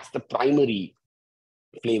 but that's the primary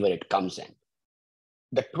flavor it comes in.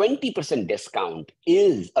 The 20% discount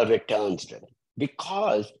is a returns driven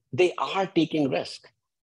because they are taking risk.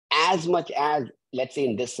 As much as, let's say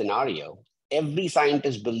in this scenario, every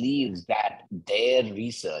scientist believes that their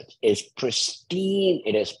research is pristine,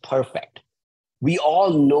 it is perfect. We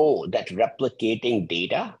all know that replicating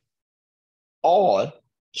data or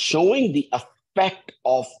showing the effect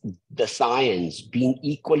of the science being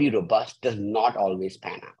equally robust does not always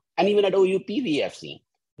pan out. And even at OUP, we have seen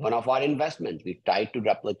one of our investments, we tried to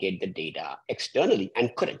replicate the data externally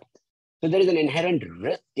and couldn't. So there is an inherent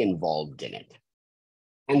risk involved in it.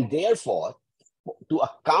 And therefore, to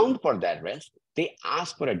account for that risk, they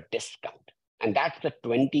ask for a discount. And that's the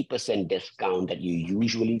 20% discount that you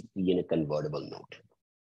usually see in a convertible note.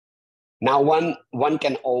 Now, one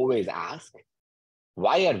can always ask,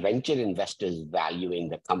 why are venture investors valuing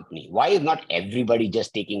the company? Why is not everybody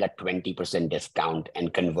just taking a 20% discount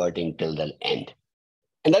and converting till the end?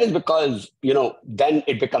 And that is because, then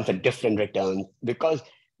it becomes a different return because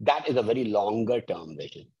that is a very longer term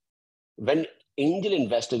vision. When angel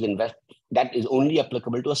investors invest, that is only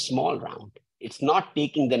applicable to a small round. It's not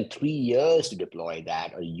taking them 3 years to deploy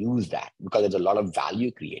that or use that because there's a lot of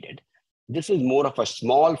value created. This is more of a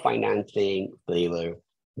small financing flavor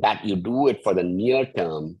that you do it for the near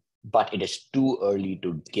term, but it is too early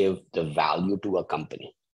to give the value to a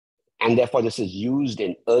company. And therefore, this is used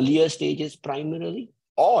in earlier stages primarily,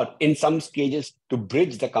 or in some stages to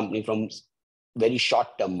bridge the company from very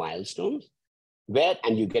short-term milestones,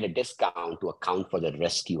 and you get a discount to account for the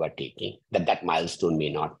risk you are taking, that milestone may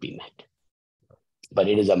not be met. But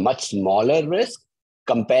it is a much smaller risk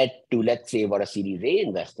compared to, let's say, what a Series A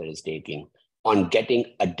investor is taking on getting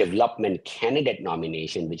a development candidate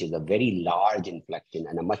nomination, which is a very large inflection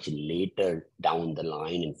and a much later down the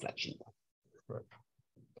line inflection. Right.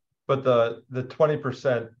 But the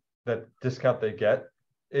 20% that discount they get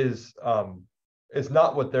is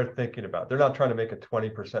not what they're thinking about. They're not trying to make a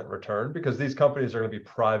 20% return because these companies are going to be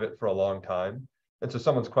private for a long time. And so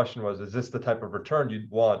someone's question was, is this the type of return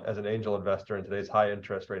you'd want as an angel investor in today's high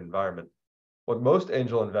interest rate environment? What most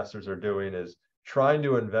angel investors are doing is trying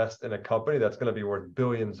to invest in a company that's going to be worth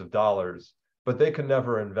billions of dollars, but they can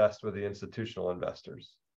never invest with the institutional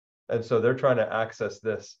investors. And so they're trying to access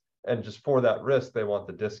this. And just for that risk, they want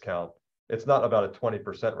the discount. It's not about a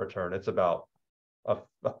 20% return. It's about a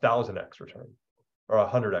 1,000x return or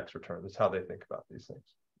 100x return. That's how they think about these things.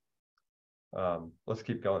 Let's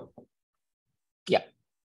keep going. Yeah.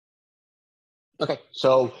 Okay,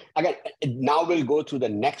 so again, now we'll go through the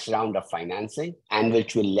next round of financing, and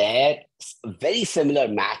which will layer very similar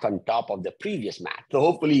math on top of the previous math. So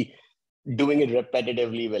hopefully doing it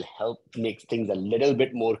repetitively will help make things a little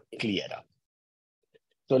bit more clearer.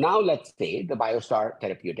 So now let's say the BioStar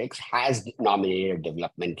Therapeutics has nominated a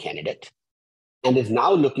development candidate and is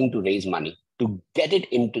now looking to raise money to get it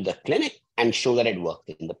into the clinic and show that it works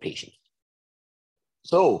in the patient.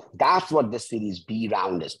 So that's what the Series B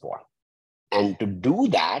round is for. And to do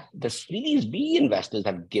that, the Series B investors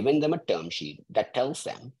have given them a term sheet that tells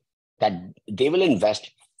them that they will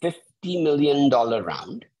invest $50 million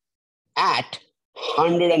round at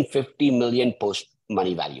 $150 million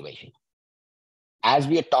post-money valuation. As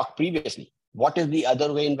we had talked previously, what is the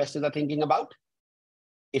other way investors are thinking about?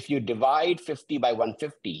 If you divide 50 by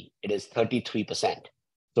 150, it is 33%.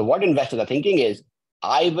 So what investors are thinking is,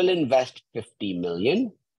 I will invest 50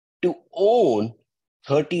 million to own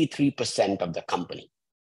 33% of the company.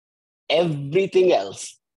 Everything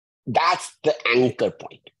else, that's the anchor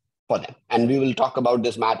point for them. And we will talk about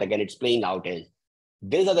this math again. It's playing out as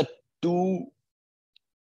these are the two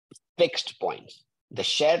fixed points. The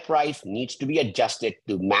share price needs to be adjusted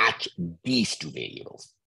to match these two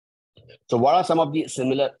variables. So what are some of the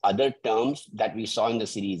similar other terms that we saw in the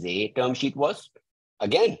Series A term sheet was?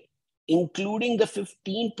 Again, including the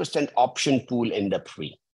 15% option pool in the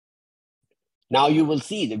pre. Now you will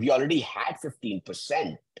see that we already had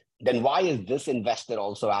 15%. Then why is this investor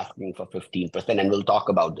also asking for 15%? And we'll talk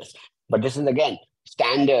about this. But this is, again,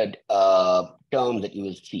 standard terms that you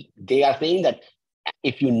will see. They are saying that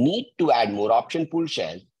if you need to add more option pool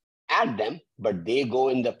shares, add them, but they go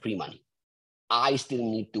in the pre-money. I still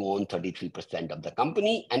need to own 33% of the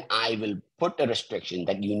company, and I will put a restriction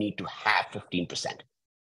that you need to have 15%.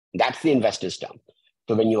 That's the investor's term.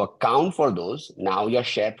 So when you account for those, now your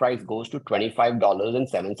share price goes to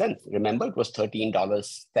 $25.07. Remember, it was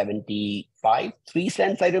 $13.75, 3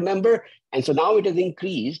 cents, I remember. And so now it has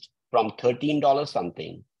increased from $13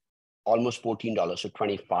 something, almost $14 to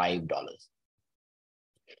 $25.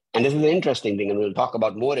 And this is an interesting thing, and we'll talk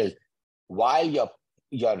about more, is while your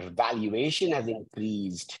valuation has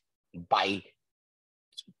increased by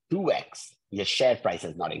 2x, your share price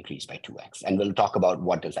has not increased by 2x. And we'll talk about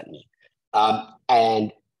what does that mean.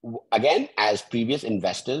 And again, as previous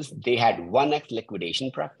investors, they had 1x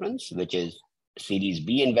liquidation preference, which is Series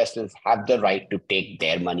B investors have the right to take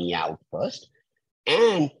their money out first.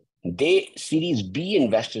 And Series B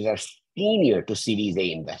investors are senior to Series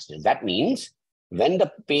A investors. That means when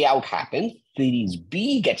the payout happens, Series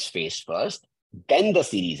B gets faced first, then the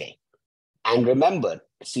Series A. And remember,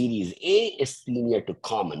 Series A is senior to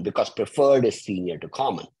common because preferred is senior to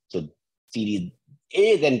common. So Series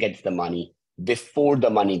A then gets the money before the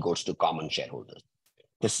money goes to common shareholders.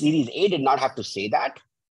 The Series A did not have to say that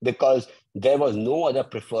because there was no other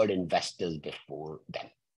preferred investors before them.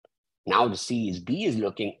 Now the Series B is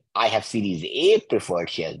looking, I have Series A preferred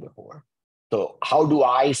shares before. So how do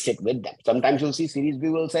I sit with them? Sometimes you'll see Series B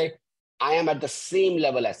will say, I am at the same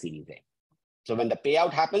level as Series A. So when the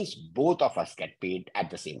payout happens, both of us get paid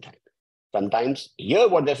at the same time. Sometimes here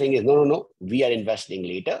what they're saying is, no, we are investing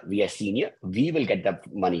later. We are senior. We will get the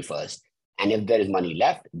money first. And if there is money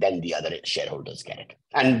left, then the other shareholders get it.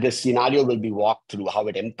 And this scenario will be walked through how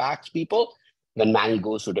it impacts people when Manny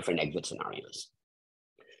goes through different exit scenarios.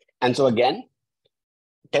 And so again,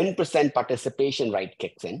 10% participation right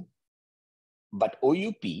kicks in, but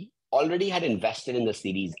OUP already had invested in the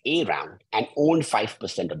Series A round and owned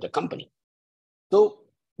 5% of the company. So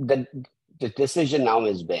the decision now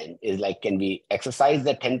is like, can we exercise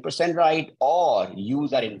the 10% right or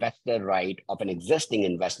use our investor right of an existing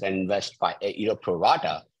investor and invest pro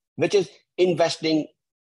rata, which is investing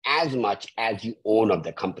as much as you own of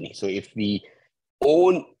the company. So if we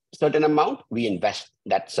own certain amount, we invest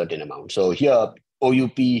that certain amount. So here,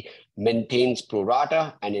 OUP maintains pro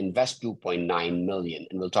rata and invests 2.9 million.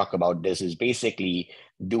 And we'll talk about this is basically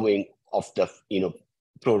doing of the,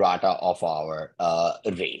 pro rata of our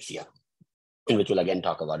raise here, which we'll again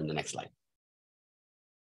talk about in the next slide.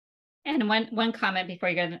 And one comment before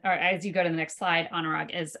you go, or as you go to the next slide,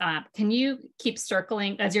 Anurag, is can you keep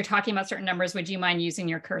circling as you're talking about certain numbers? Would you mind using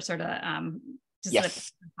your cursor to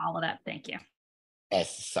just follow that? Thank you.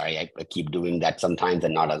 Yes, sorry, I keep doing that sometimes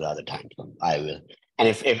and not at the other times. So I will. And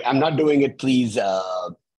if I'm not doing it, please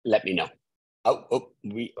let me know.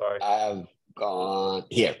 We have gone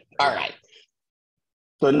here. All right.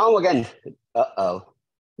 So now again,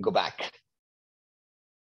 go back.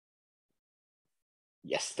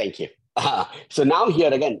 Yes, thank you. So now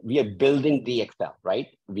here again, we are building the Excel, right?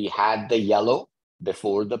 We had the yellow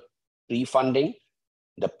before the pre-funding.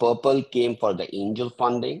 The purple came for the angel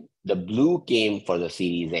funding. The blue came for the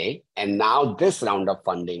Series A. And now this round of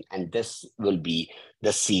funding, and this will be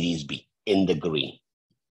the Series B in the green.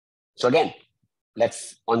 So again,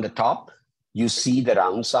 on the top, you see the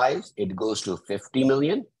round size. It goes to 50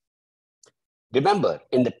 million. Remember,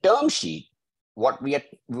 in the term sheet, what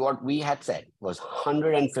we had said was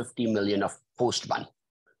 150 million of post money.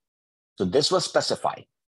 So this was specified.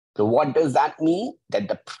 So what does that mean? That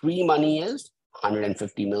the pre-money is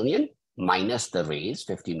 150 million minus the raise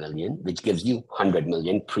 50 million, which gives you 100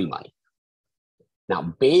 million pre-money.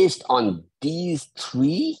 Now, based on these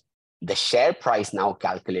three, the share price now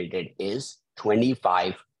calculated is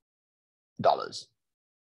 $25.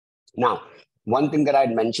 Now, one thing that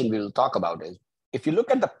I'd mentioned we will talk about is, if you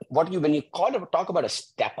look at when you talk about a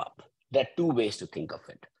step up, there are two ways to think of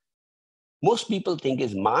it. Most people think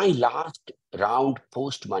is my last round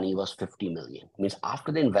post money was 50 million. Means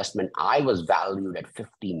after the investment, I was valued at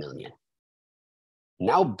 50 million.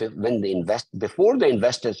 Now, before the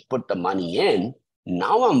investors put the money in,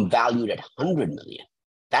 now I'm valued at 100 million.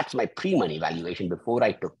 That's my pre-money valuation before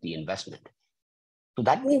I took the investment. So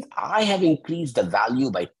that means I have increased the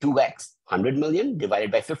value by 2x, 100 million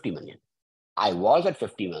divided by 50 million. I was at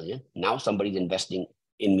 50 million. Now somebody's investing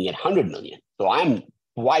in me at 100 million. So I'm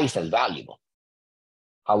twice as valuable.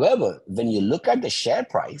 However, when you look at the share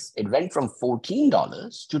price, it went from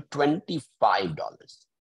 $14 to $25.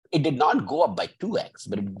 it did not go up by 2x,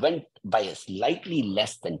 but it went by a slightly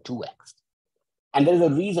less than 2x. And there is a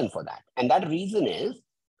reason for that. And that reason is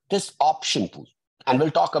this option pool. And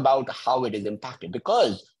we'll talk about how it is impacted,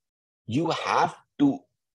 because you have to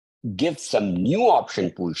give some new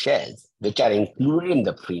option pool shares, which are included in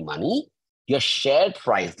the pre-money. Your share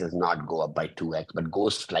price does not go up by 2x, but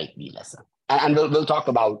goes slightly lesser. And we'll talk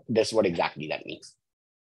about this, what exactly that means.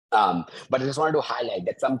 But I just wanted to highlight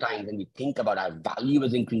that sometimes when we think about our value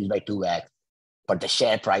is increased by 2x, but the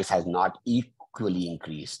share price has not equally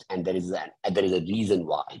increased. And there is a reason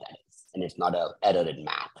why that is, and it's not an error in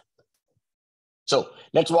math. So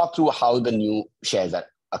let's walk through how the new shares are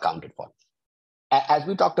accounted for. As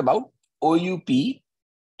we talked about, OUP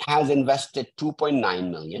has invested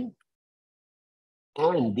 2.9 million.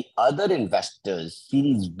 And the other investors,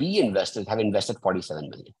 Series B investors, have invested 47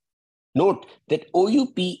 million. Note that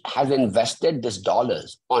OUP has invested this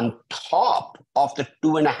dollars on top of the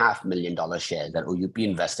 $2.5 million shares that OUP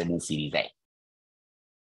invested in Series A.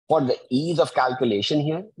 For the ease of calculation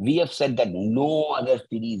here, we have said that no other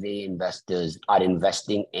Series A investors are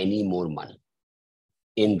investing any more money.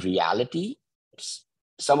 In reality,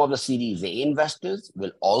 some of the Series A investors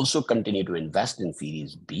will also continue to invest in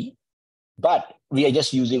Series B, but we are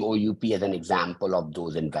just using OUP as an example of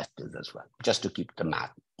those investors as well, just to keep the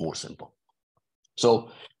math more simple.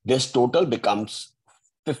 So this total becomes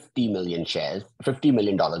 50 million shares, $50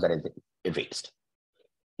 million that is raised.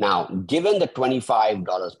 Now, given the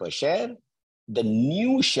 $25 per share, the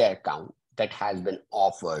new share count that has been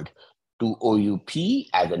offered to OUP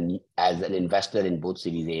as an investor in both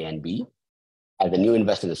Series A and B, as a new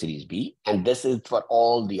investor in the Series B, and this is for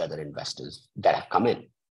all the other investors that have come in.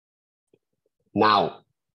 Now,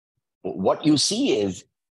 what you see is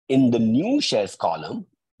in the new shares column,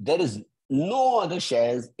 there is no other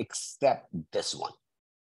shares except this one,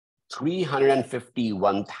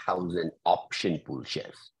 351,000 option pool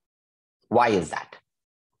shares. Why is that?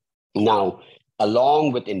 Now,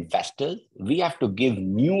 along with investors, we have to give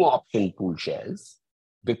new option pool shares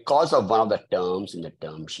because of one of the terms in the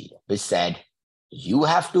term sheet, which said you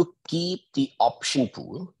have to keep the option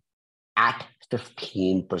pool at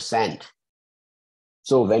 15%.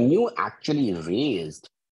 So when you actually raised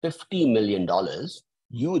 $50 million,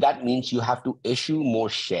 that means you have to issue more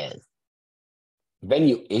shares. When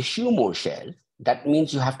you issue more shares, that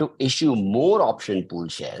means you have to issue more option pool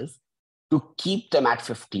shares to keep them at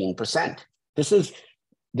 15%. This is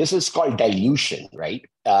called dilution, right?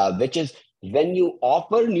 Which is when you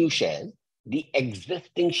offer new shares, the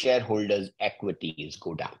existing shareholders' equities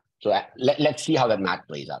go down. So let's see how that math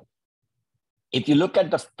plays out. If you look at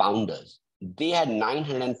the founders, they had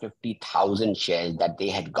 950,000 shares that they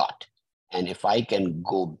had got. And if I can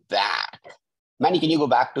go back, Manny, can you go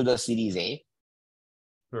back to the Series A?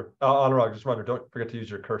 Sure. Anurag, just remember, don't forget to use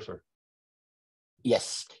your cursor.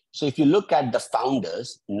 Yes. So if you look at the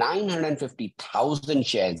founders, 950,000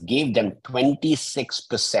 shares gave them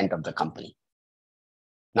 26% of the company.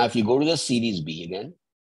 Now, if you go to the Series B again,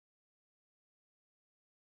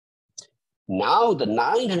 now the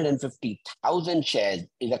 950,000 shares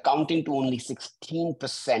is accounting to only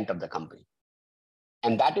 16% of the company.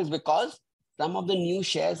 And that is because some of the new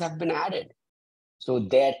shares have been added. So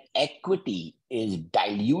their equity is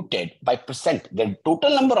diluted by percent. The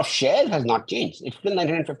total number of shares has not changed. It's still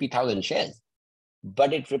 950,000 shares,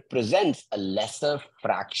 but it represents a lesser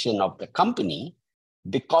fraction of the company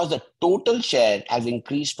because the total share has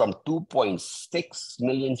increased from 2.6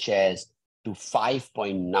 million shares to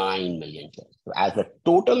 5.9 million shares. So as the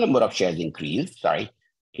total number of shares increase, sorry,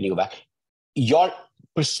 can you go back? Your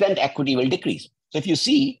percent equity will decrease. So if you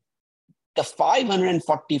see, the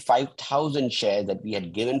 545,000 shares that we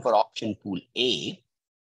had given for option pool A,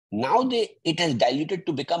 now it has diluted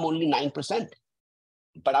to become only 9%.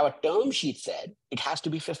 But our term sheet said it has to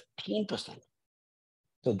be 15%.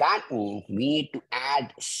 So that means we need to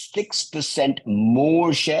add 6%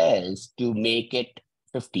 more shares to make it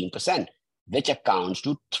 15%, which accounts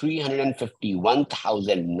to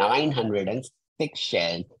 351,906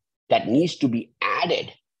 shares that needs to be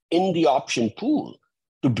added in the option pool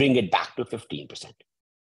to bring it back to 15%.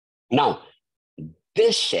 Now,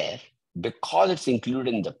 this share, because it's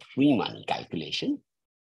included in the pre-money calculation,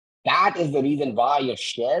 that is the reason why your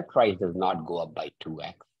share price does not go up by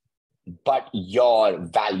 2x, but your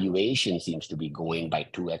valuation seems to be going by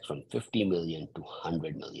 2x from 50 million to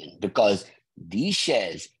 100 million, because these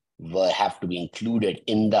shares have to be included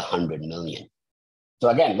in the 100 million. So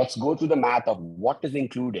again, let's go through the math of what is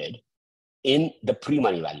included in the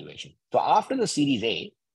pre-money valuation. So after the Series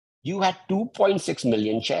A, you had 2.6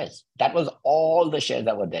 million shares. That was all the shares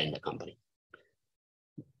that were there in the company.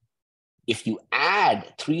 if you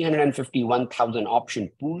add 351,000 option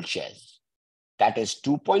pool shares, that is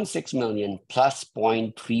 2.6 million plus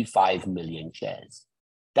 0.35 million shares.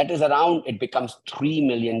 That is around, it becomes 3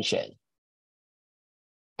 million shares.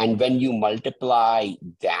 And when you multiply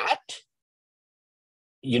that,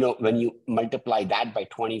 when you multiply that by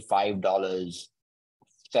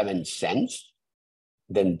 $25.07,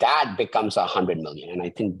 then that becomes 100 million. And I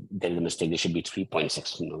think there's a mistake. There should be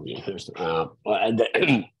 3.6 million.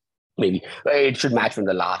 Maybe it should match from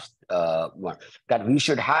the last one. That we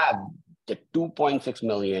should have the 2.6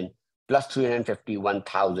 million plus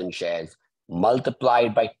 351,000 shares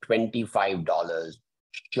multiplied by $25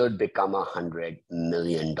 should become $100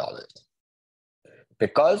 million.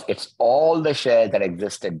 Because it's all the shares that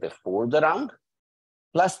existed before the round,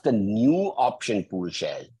 plus the new option pool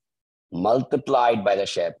shares multiplied by the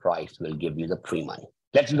share price will give you the pre-money.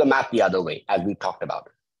 Let's do the math the other way, as we talked about.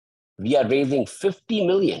 We are raising 50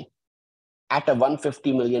 million at a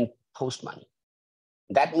 150 million post-money.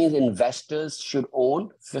 That means investors should own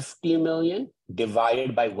 50 million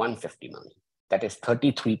divided by 150 million. That is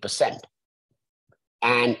 33%.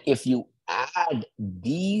 And if you add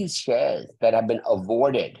these shares that have been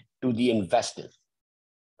awarded to the investors,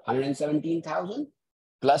 117,000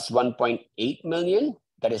 plus 1.8 million,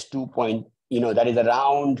 that is that is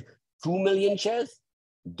around 2 million shares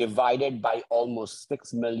divided by almost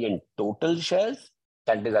 6 million total shares,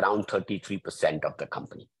 that is around 33% of the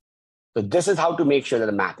company. So this is how to make sure that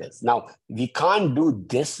the math is. Now, we can't do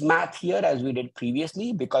this math here as we did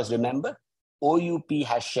previously, because remember, OUP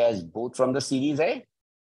has shares both from the Series A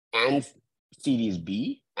and Series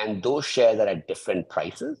B, and those shares are at different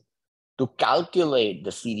prices. To calculate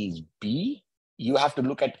the Series B, you have to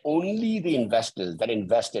look at only the investors that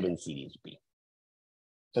invested in Series B.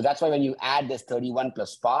 So that's why when you add this 31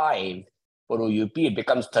 plus 5 for OUP, it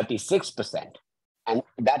becomes 36%. And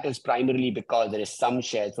that is primarily because there is some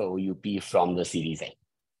shares for OUP from the Series A.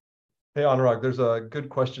 Hey, Anurag, there's a good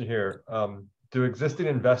question here. Do existing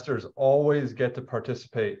investors always get to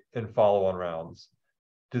participate in follow-on rounds?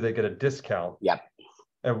 Do they get a discount? Yep.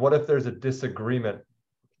 And what if there's a disagreement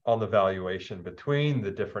on the valuation between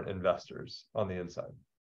the different investors on the inside?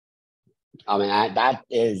 I mean, that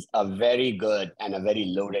is a very good and a very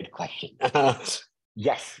loaded question.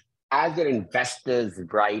 Yes, as your investors'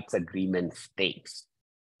 rights agreement states,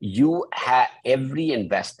 every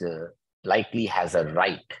investor likely has a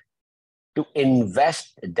right to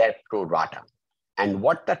invest their pro rata. And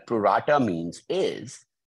what that pro rata means is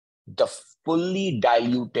the fully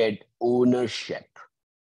diluted ownership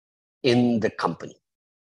in the company.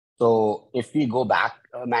 So if we go back,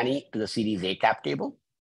 Manny, to the Series A cap table.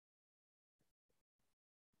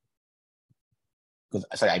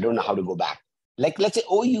 Sorry, I don't know how to go back. Like, let's say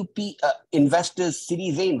OUP investors,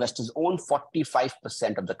 Series A investors own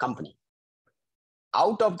 45% of the company.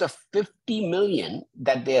 Out of the 50 million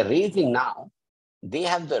that they're raising now, they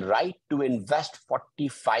have the right to invest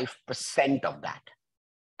 45% of that.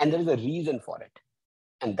 And there is a reason for it.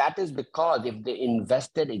 And that is because if they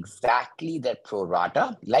invested exactly their pro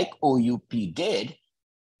rata, like OUP did,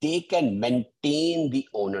 they can maintain the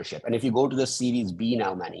ownership. And if you go to the Series B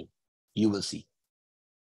now, Manny, you will see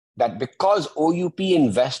that because OUP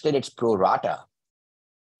invested its pro rata,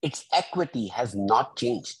 its equity has not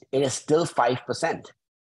changed. It is still 5%.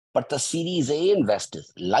 But the Series A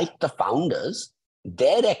investors, like the founders,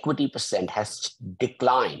 their equity percent has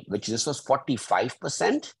declined, which this was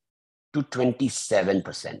 45% to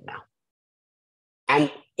 27% now.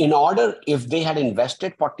 And in order, if they had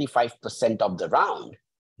invested 45% of the round,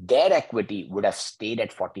 their equity would have stayed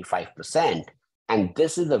at 45%. And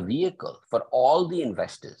this is a vehicle for all the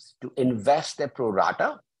investors to invest their pro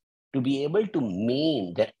rata to be able to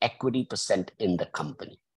maintain their equity percent in the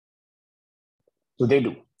company. So they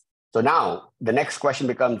do. So now the next question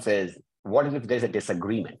becomes is, what if there's a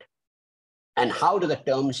disagreement? And how do the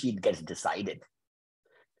term sheet gets decided?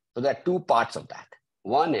 So there are two parts of that.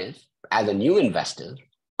 One is, as a new investor,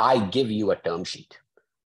 I give you a term sheet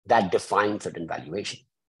that defines certain valuation.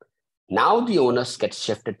 Now the onus gets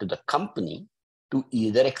shifted to the company to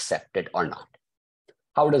either accept it or not.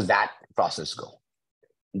 How does that process go?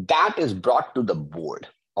 That is brought to the board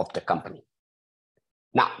of the company.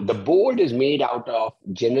 Now, the board is made out of,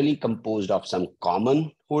 generally composed of some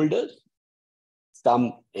common holders,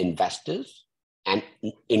 some investors, and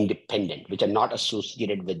independent, which are not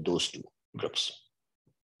associated with those two groups.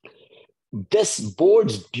 This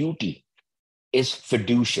board's duty is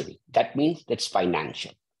fiduciary. That means it's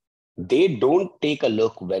financial. They don't take a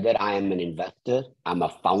look whether I am an investor, I'm a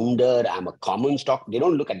founder, I'm a common stock. They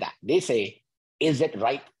don't look at that. They say, is it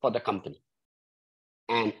right for the company?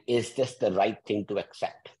 And is this the right thing to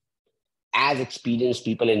accept? as experienced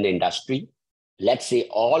people in the industry, let's say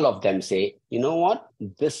all of them say, you know what,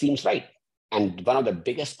 this seems right. And one of the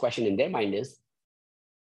biggest questions in their mind is,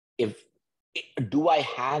 do I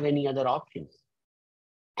have any other options?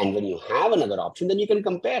 And when you have another option, then you can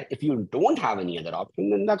compare. If you don't have any other option,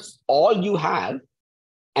 then that's all you have.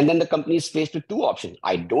 And then the company is faced with two options.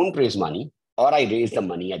 I don't raise money, or I raise the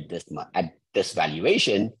money at this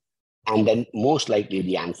valuation. And then most likely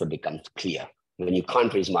the answer becomes clear. When you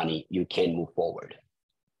can't raise money, you can move forward.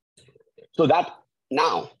 So that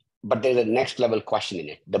now, but there's a next level question in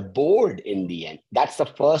it. The board in the end, that's the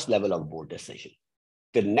first level of board decision.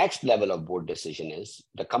 The next level of board decision is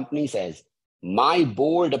the company says, my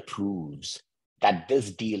board approves that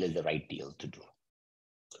this deal is the right deal to do.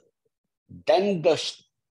 Then the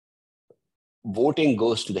voting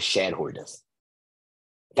goes to the shareholders.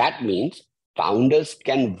 That means founders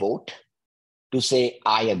can vote to say,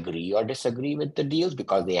 I agree or disagree with the deals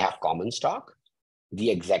because they have common stock.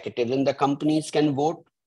 The executives in the companies can vote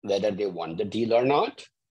whether they want the deal or not.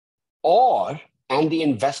 And the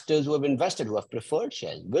investors who have invested, who have preferred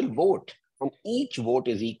shares, will vote. And each vote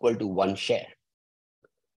is equal to one share.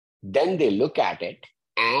 Then they look at it,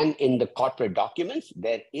 and in the corporate documents,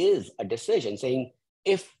 there is a decision saying,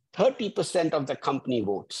 if 30% of the company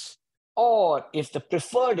votes, or if the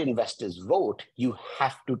preferred investors vote, you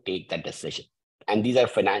have to take that decision. And these are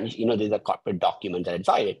financial, these are corporate documents that are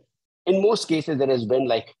inside it. In most cases, there has been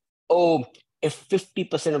like, oh, if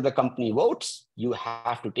 50% of the company votes, you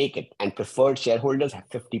have to take it. And preferred shareholders have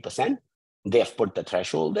 50%. They have put the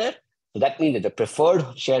threshold there. So that means that the preferred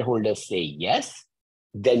shareholders say yes,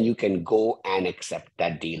 then you can go and accept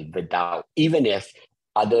that deal even if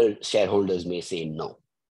other shareholders may say no.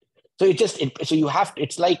 So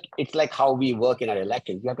it's like how we work in our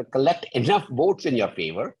elections. You have to collect enough votes in your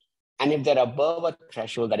favor. And if they're above a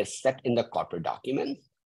threshold that is set in the corporate document,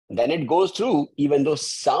 then it goes through, even though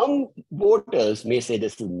some voters may say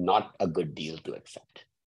this is not a good deal to accept.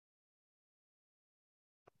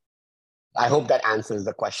 I hope that answers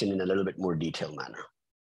the question in a little bit more detailed manner.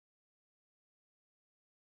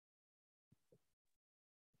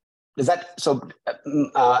 Is that so?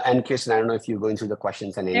 And Kirsten, I don't know if you're going through the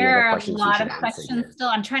questions and any other questions. There are a lot of questions still.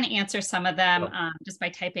 I'm trying to answer some of them just by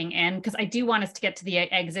typing in, because I do want us to get to the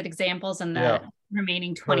exit examples in the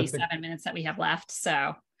remaining 27 minutes that we have left.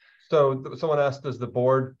 So someone asked, does the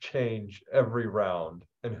board change every round,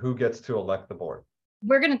 and who gets to elect the board?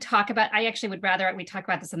 We're going to talk about, I actually would rather we talk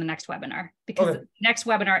about this in the next webinar, because the next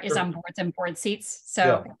webinar is on boards and board seats.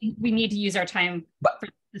 So we need to use our time for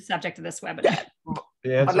the subject of this webinar.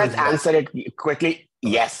 But let's answer it quickly.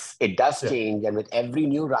 Yes, it does change. And with every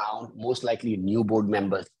new round, most likely new board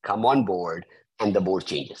members come on board and the board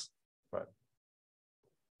changes. Right.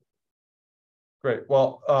 Great.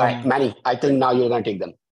 Well, all right, Manny, I think now you're going to take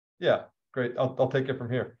them. Yeah, great. I'll take it from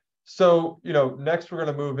here. So, next we're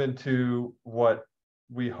going to move into what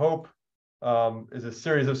we hope is a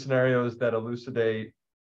series of scenarios that elucidate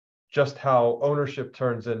just how ownership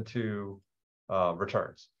turns into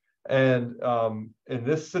returns. And in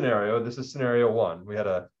this scenario, this is scenario one. We had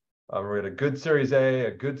a good Series A,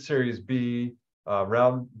 a good Series B,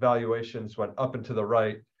 round valuations went up and to the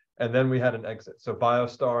right, and then we had an exit. So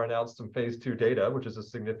BioStar announced some phase 2 data, which is a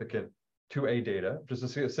significant 2A data, which is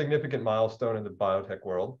a significant milestone in the biotech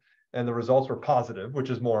world. And the results were positive, which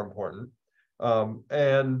is more important.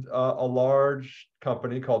 And a large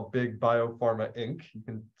company called Big Biopharma Inc., you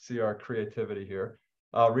can see our creativity here,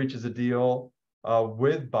 reaches a deal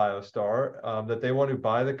with BioStar that they want to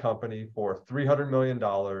buy the company for $300 million,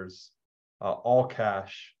 all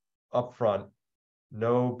cash, upfront,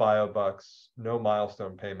 no biobucks, no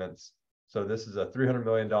milestone payments. So this is a $300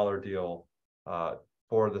 million deal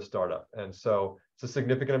for the startup. And so it's a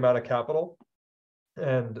significant amount of capital.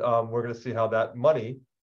 And we're going to see how that money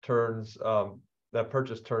turns, that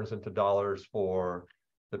purchase turns into dollars for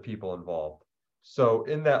the people involved. So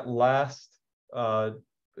in that last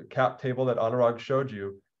cap table that Anurag showed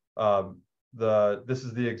you, this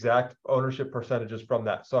is the exact ownership percentages from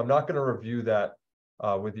that. So I'm not going to review that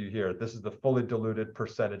with you here. This is the fully diluted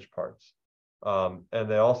percentage parts. And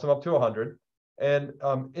they all sum up to 100. And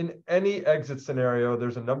in any exit scenario,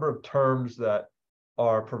 there's a number of terms that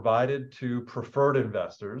are provided to preferred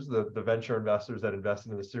investors, the venture investors that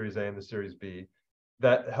invested in the Series A and the Series B,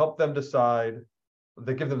 that help them decide,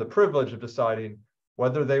 they give them the privilege of deciding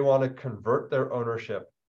whether they want to convert their ownership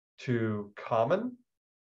to common,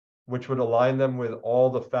 which would align them with all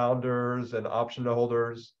the founders and option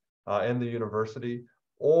holders and the university,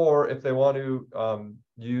 or if they want to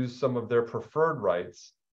use some of their preferred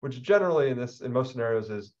rights, which generally in most scenarios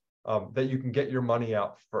is that you can get your money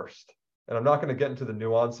out first. And I'm not going to get into the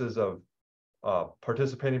nuances of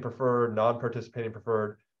participating preferred, non-participating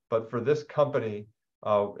preferred. But for this company,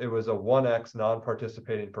 it was a 1x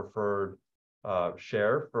non-participating preferred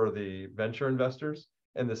share for the venture investors.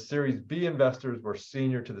 And the Series B investors were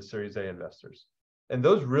senior to the Series A investors. And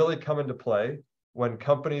those really come into play when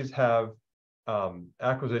companies have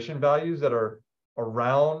acquisition values that are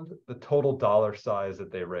around the total dollar size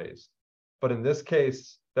that they raised. But in this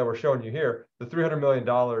case that we're showing you here, the $300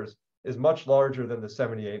 million is much larger than the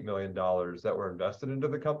 $78 million that were invested into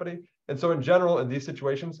the company. And so in general, in these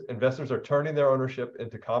situations, investors are turning their ownership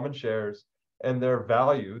into common shares, and their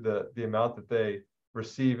value, the amount that they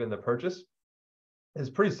receive in the purchase, is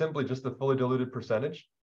pretty simply just the fully diluted percentage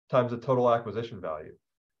times the total acquisition value.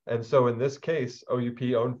 And so in this case, OUP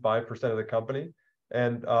owned 5% of the company,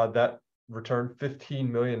 and that returned $15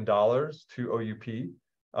 million to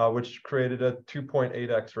OUP, which created a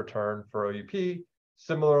 2.8x return for OUP.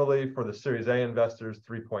 Similarly, for the Series A investors,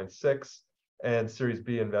 3.6, and Series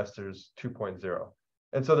B investors, 2.0.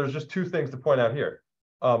 And so there's just two things to point out here.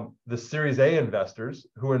 The Series A investors,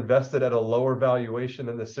 who invested at a lower valuation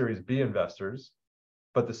than the Series B investors,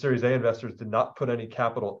 but the Series A investors did not put any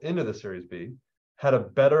capital into the Series B, had a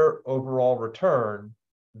better overall return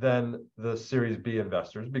than the Series B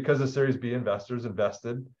investors, because the Series B investors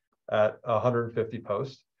invested at 150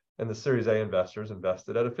 post, and the Series A investors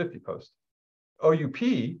invested at a 50 post. OUP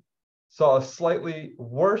saw a slightly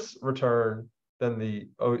worse return than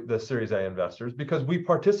the Series A investors because we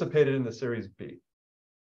participated in the Series B.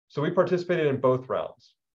 So we participated in both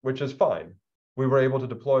rounds, which is fine. We were able to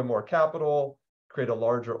deploy more capital, create a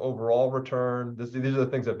larger overall return. These are the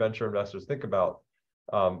things that venture investors think about.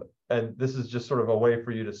 And this is just sort of a way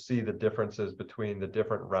for you to see the differences between the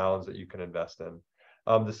different rounds that you can invest in.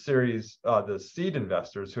 The seed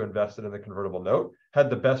investors who invested in the convertible note had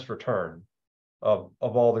the best return of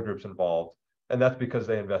all the groups involved. And that's because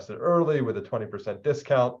they invested early with a 20%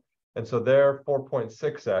 discount. And so their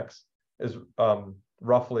 4.6x is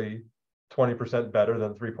roughly 20% better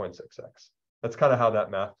than 3.6x. That's kind of how that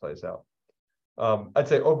math plays out. I'd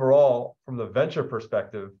say overall, from the venture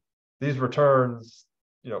perspective, these returns,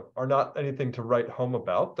 are not anything to write home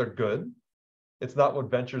about. They're good. It's not what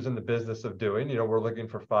venture's in the business of doing. We're looking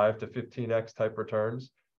for 5 to 15x type returns,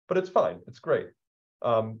 but it's fine. It's great.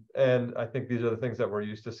 And I think these are the things that we're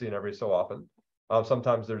used to seeing every so often.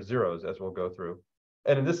 Sometimes there's zeros, as we'll go through.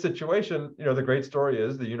 And in this situation, the great story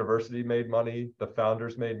is the university made money, the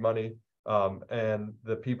founders made money, and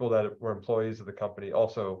the people that were employees of the company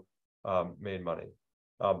also made money.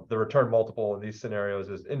 The return multiple in these scenarios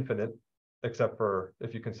is infinite, except for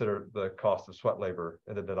if you consider the cost of sweat labor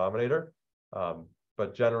in the denominator.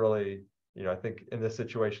 But generally, I think in this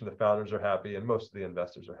situation, the founders are happy and most of the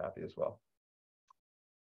investors are happy as well.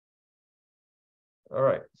 All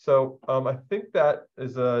right, so I think that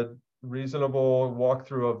is a reasonable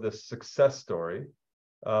walkthrough of this success story.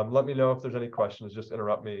 Let me know if there's any questions. Just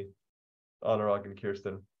interrupt me, Anurag and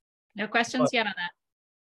Kirsten. No questions yet on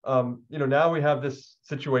that. Now we have this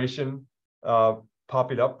situation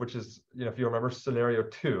popping up, which is, if you remember scenario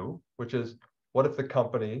 2, which is what if the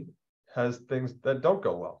company has things that don't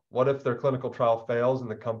go well? What if their clinical trial fails and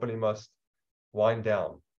the company must wind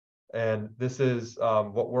down? And this is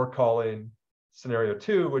what we're calling scenario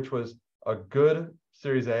 2, which was a good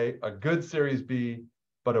Series A, a good Series B,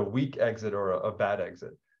 but a weak exit or a bad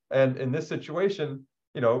exit. And in this situation,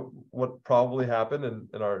 what probably happened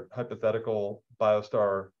in our hypothetical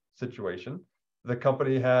BioStar situation, the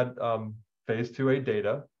company had phase 2A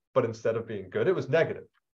data, but instead of being good, it was negative.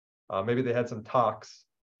 Maybe they had some tox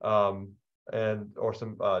or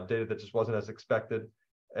some data that just wasn't as expected.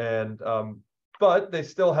 And but they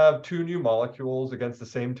still have 2 new molecules against the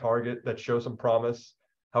same target that show some promise.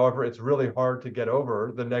 However, it's really hard to get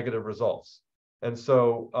over the negative results. And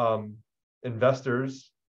so investors,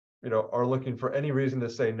 are looking for any reason to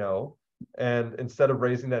say no. And instead of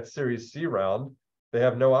raising that Series C round, they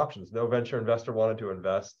have no options. No venture investor wanted to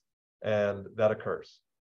invest, and that occurs.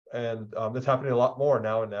 And that's happening a lot more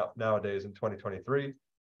nowadays in 2023.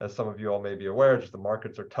 As some of you all may be aware, just the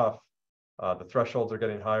markets are tough. The thresholds are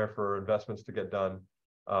getting higher for investments to get done.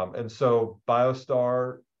 And so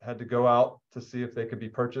BioStar had to go out to see if they could be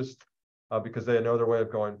purchased because they had no other way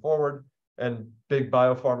of going forward. And big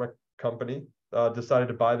biopharma company decided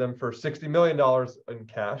to buy them for $60 million in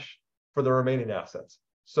cash for the remaining assets.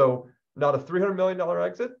 So not a $300 million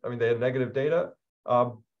exit. I mean, they had negative data,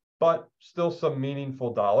 but still some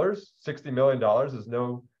meaningful dollars. $60 million is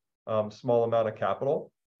no small amount of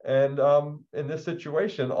capital. And in this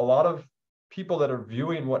situation, a lot of people that are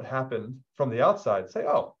viewing what happened from the outside say,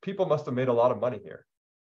 oh, people must have made a lot of money here.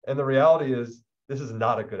 And the reality is this is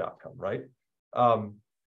not a good outcome, right?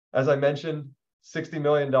 As I mentioned, $60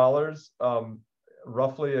 million,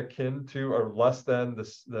 roughly akin to or less than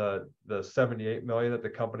the 78 million that the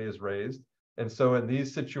company has raised. And so in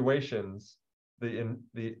these situations,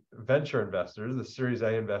 the venture investors, the Series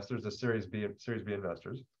A investors, the Series B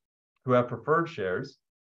investors who have preferred shares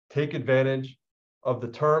take advantage of the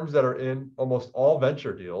terms that are in almost all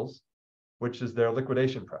venture deals, which is their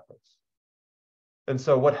liquidation preference. And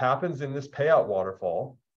so what happens in this payout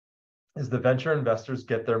waterfall is the venture investors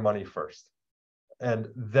get their money first. And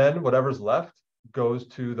then whatever's left goes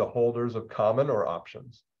to the holders of common or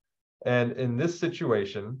options. And in this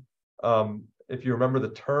situation, if you remember the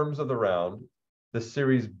terms of the round, the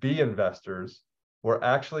Series B investors were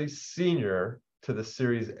actually senior to the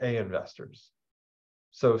Series A investors.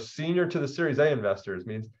 So senior to the Series A investors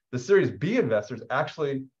means the Series B investors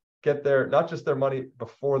actually get their, not just their money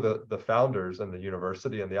before the founders and the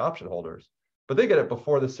university and the option holders, but they get it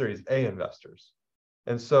before the Series A investors.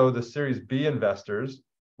 And so the Series B investors,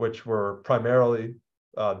 which were primarily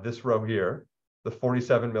this row here, the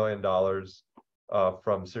 $47 million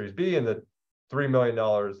from Series B and the $3 million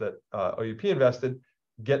that OUP invested,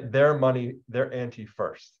 get their money, their ante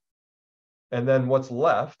first. And then what's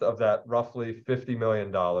left of that roughly $50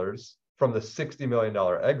 million from the $60 million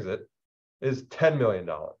exit is $10 million.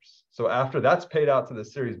 So after that's paid out to the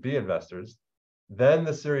Series B investors, then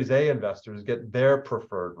the Series A investors get their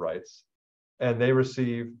preferred rights, and they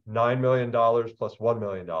receive $9 million plus $1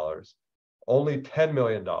 million, only $10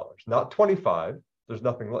 million, not 25. There's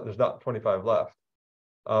not 25 left.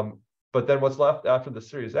 But then what's left after the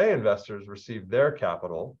Series A investors receive their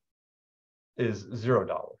capital is $0.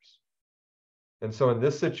 And so in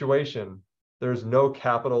this situation, there's no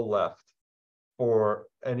capital left for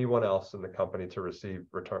anyone else in the company to receive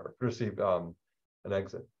an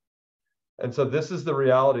exit. And so this is the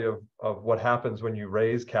reality of what happens when you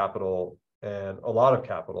raise capital and a lot of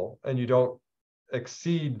capital and you don't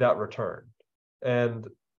exceed that return. And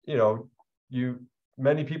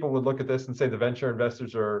many people would look at this and say the venture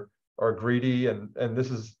investors are greedy, and this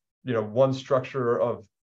is one structure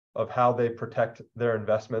of how they protect their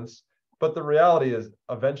investments. But the reality is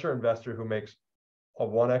a venture investor who makes a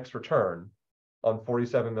 1x return on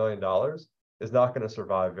 $47 million is not going to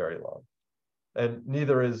survive very long. And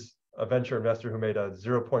neither is a venture investor who made a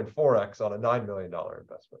 0.4x on a $9 million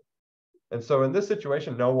investment. And so in this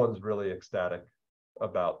situation, no one's really ecstatic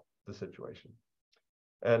about the situation.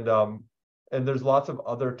 And there's lots of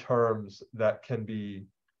other terms that can be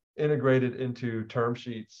integrated into term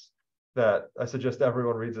sheets that I suggest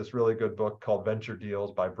everyone reads this really good book called Venture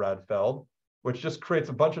Deals by Brad Feld, which just creates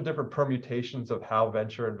a bunch of different permutations of how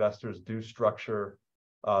venture investors do structure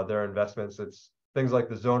their investments. It's things like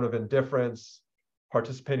the zone of indifference,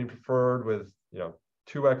 participating preferred with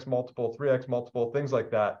 2x multiple, 3x multiple, things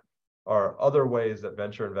like that are other ways that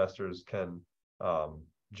venture investors can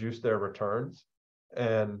juice their returns.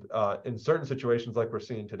 And in certain situations like we're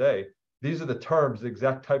seeing today, these are the terms, the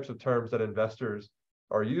exact types of terms that investors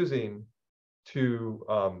are using to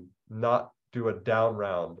not do a down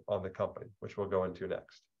round on the company, which we'll go into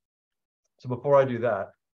next. So before I do that,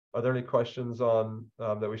 are there any questions on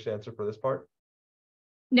that we should answer for this part?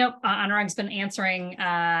 Nope, Anurag's been answering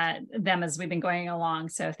them as we've been going along,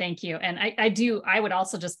 so thank you. And I would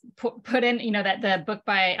also just put in, that the book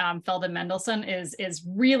by Feld and Mendelsohn is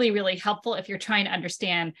really, really helpful if you're trying to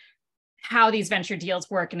understand how these venture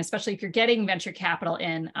deals work, and especially if you're getting venture capital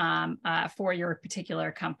in for your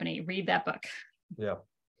particular company. Read that book. Yeah.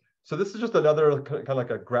 So this is just another kind of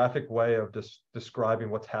like a graphic way of just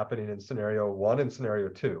describing what's happening in scenario 1 and scenario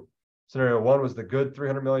 2. Scenario 1 was the good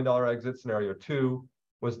 $300 million exit. Scenario 2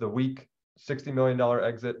 was the weak $60 million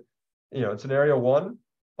exit. In scenario 1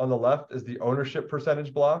 on the left is the ownership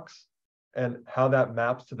percentage blocks, and how that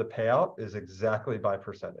maps to the payout is exactly by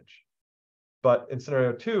percentage. But in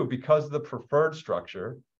scenario 2, because of the preferred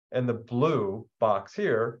structure, and the blue box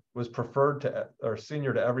here was preferred to or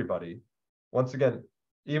senior to everybody, once again,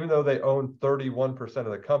 even though they own 31%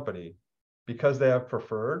 of the company, because they have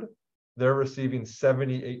preferred, they're receiving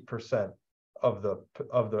 78% of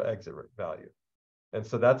the exit value. And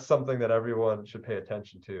so that's something that everyone should pay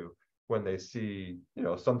attention to when they see,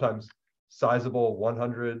 sometimes sizable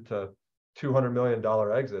 $100 to $200 million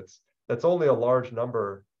exits. That's only a large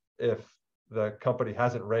number if the company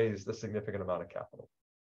hasn't raised a significant amount of capital.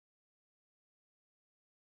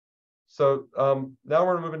 So now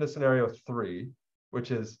we're going to move into scenario 3,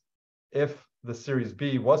 which is if the Series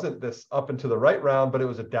B wasn't this up and to the right round, but it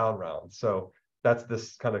was a down round. So that's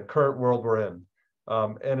this kind of current world we're in.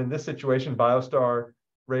 And in this situation, BioStar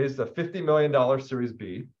raised a $50 million Series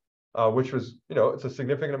B, which was, it's a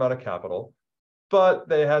significant amount of capital. but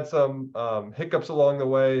they had some hiccups along the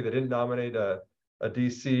way. They didn't nominate a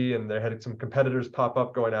DC, and they had some competitors pop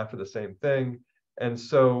up going after the same thing. And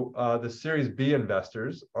so the Series B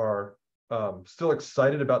investors are still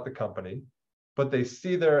excited about the company, but they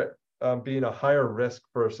see there being a higher risk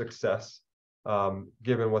for success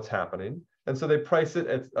given what's happening. And so they price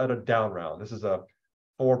it at a down round. This is a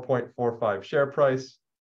 4.45 share price,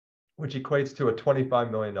 which equates to a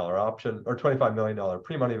 $25 million option or $25 million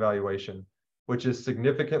pre-money valuation, which is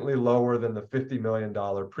significantly lower than the $50 million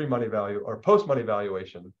pre-money value or post-money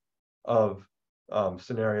valuation of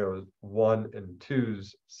scenarios 1 and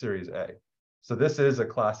 2's Series A. So this is a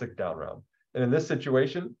classic down round. And in this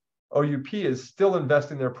situation, OUP is still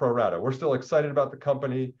investing their pro rata. We're still excited about the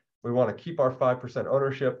company. We want to keep our 5%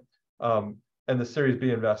 ownership. And the Series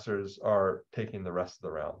B investors are taking the rest of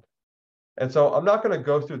the round. And so I'm not going to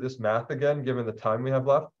go through this math again, given the time we have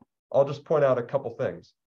left. I'll just point out a couple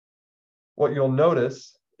things. What you'll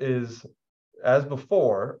notice is, as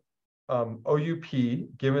before, OUP,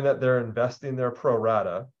 given that they're investing their pro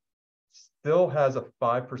rata, still has a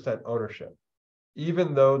 5% ownership,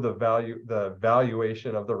 even though the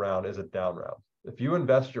valuation of the round is a down round. If you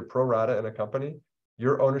invest your pro rata in a company,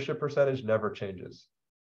 your ownership percentage never changes.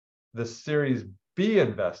 The Series B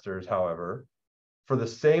investors, however, for the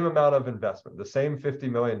same amount of investment, the same $50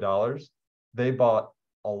 million, they bought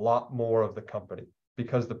a lot more of the company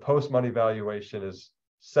because the post-money valuation is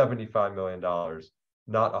 $75 million,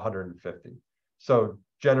 not 150. So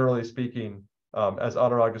generally speaking, as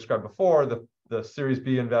Anurag described before, the Series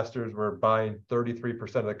B investors were buying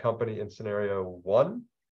 33% of the company in scenario 1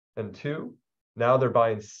 and 2. Now they're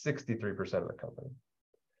buying 63% of the company.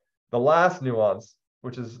 The last nuance,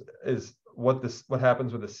 which is what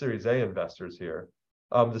happens with the Series A investors here.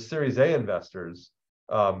 The Series A investors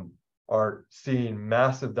are seeing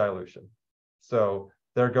massive dilution. So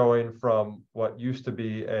they're going from what used to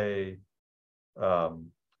be a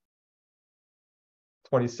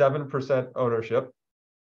 27% ownership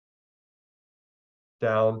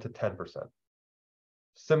down to 10%.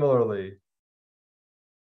 Similarly,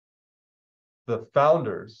 the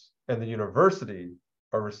founders and the university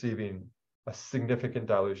are receiving a significant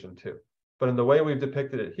dilution too. But in the way we've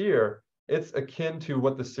depicted it here, it's akin to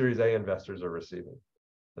what the Series A investors are receiving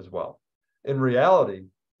as well. In reality,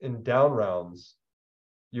 in down rounds,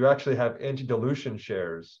 you actually have anti-dilution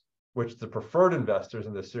shares, which the preferred investors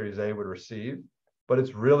in the Series A would receive, but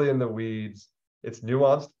it's really in the weeds. It's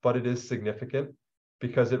nuanced, but it is significant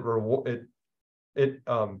because it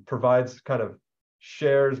provides kind of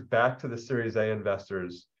shares back to the Series A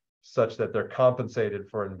investors such that they're compensated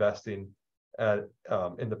for investing at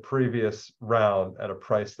in the previous round at a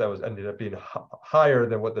price that ended up being higher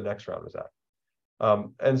than what the next round was at.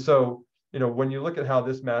 And so, when you look at how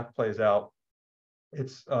this math plays out,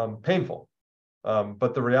 it's painful.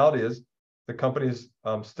 But the reality is the company's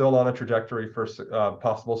still on a trajectory for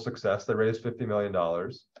possible success. They raised $50 million.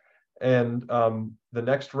 And the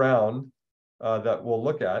next round that we'll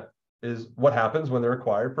look at is what happens when they're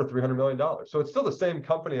acquired for $300 million. So it's still the same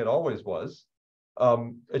company it always was.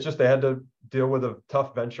 It's just they had to deal with a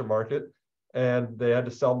tough venture market, and they had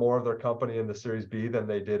to sell more of their company in the Series B than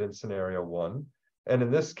they did in scenario 1. And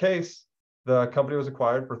in this case, the company was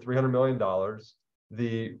acquired for $300 million.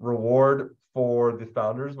 The reward for the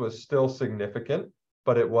founders was still significant,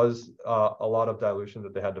 but it was a lot of dilution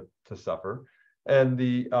that they had to suffer. And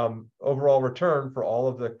the overall return for all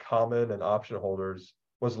of the common and option holders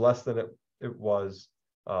was less than it was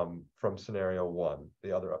from scenario 1,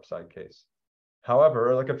 the other upside case.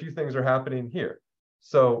 However, like a few things are happening here.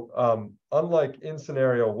 So unlike in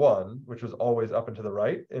scenario 1, which was always up and to the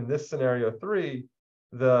right, in this scenario 3,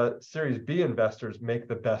 the Series B investors make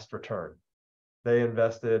the best return. They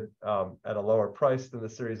invested at a lower price than the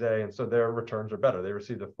Series A, and so their returns are better. They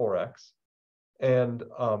received a 4x. And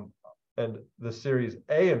the Series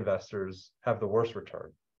A investors have the worst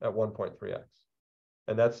return at 1.3x.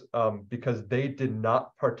 And that's because they did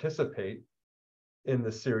not participate in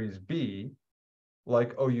the Series B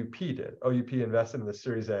like OUP did. OUP invested in the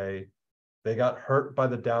Series A. They got hurt by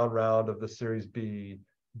the down round of the Series B,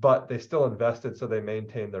 but they still invested, so they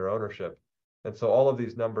maintained their ownership. And so all of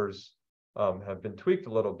these numbers have been tweaked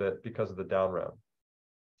a little bit because of the down round.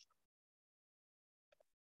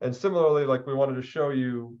 And similarly, like we wanted to show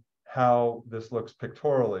you how this looks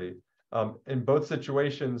pictorially. In both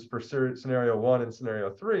situations for scenario 1 and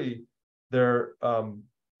scenario 3, there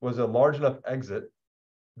was a large enough exit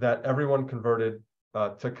that everyone converted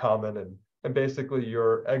to common, and basically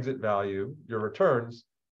your exit value, your returns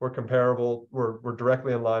were comparable, were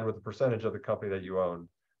directly in line with the percentage of the company that you owned.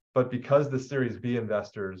 But because the Series B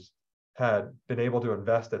investors had been able to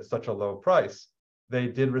invest at such a low price, they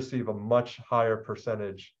did receive a much higher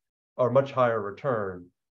percentage or much higher return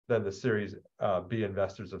than the Series B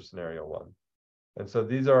investors of scenario one. And so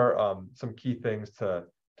these are some key things to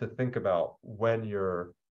think about when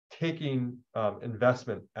you're taking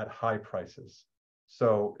investment at high prices.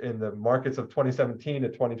 So in the markets of 2017 to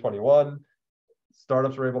 2021,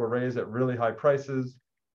 startups were able to raise at really high prices.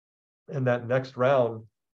 And that next round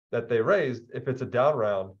that they raised, if it's a down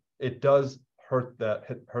round, it does hurt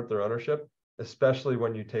their ownership, especially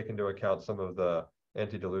when you take into account some of the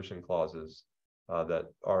anti-dilution clauses that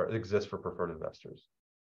exist for preferred investors.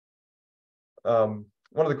 One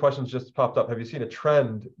of the questions just popped up. Have you seen a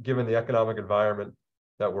trend, given the economic environment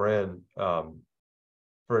that we're in,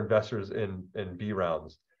 for investors in B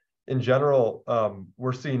rounds? In general,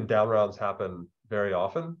 we're seeing down rounds happen very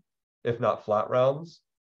often, if not flat rounds.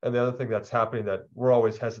 And the other thing that's happening that we're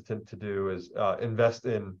always hesitant to do is invest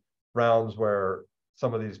in rounds where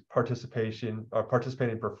some of these participating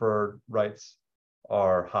preferred rights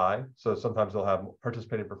are high. So sometimes they'll have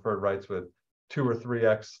participating preferred rights with 2 or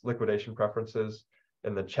 3x liquidation preferences.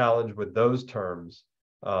 And the challenge with those terms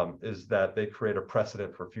is that they create a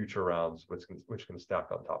precedent for future rounds, which can stack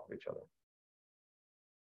on top of each other.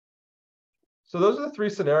 So those are the 3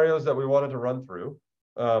 scenarios that we wanted to run through.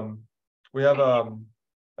 We have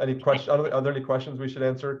any questions? Are there any questions we should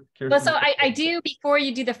answer, Kirsten? Well, so I do, before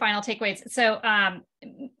you do the final takeaways. So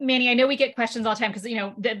Manny, I know we get questions all the time because, you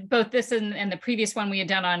know, both this and the previous one we had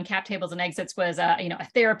done on cap tables and exits was, you know, a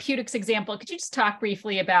therapeutics example. Could you just talk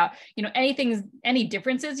briefly about, you know, any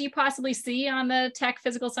differences you possibly see on the tech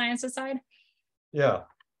physical sciences side? Yeah.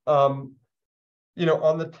 You know,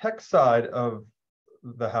 on the tech side of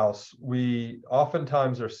the house, we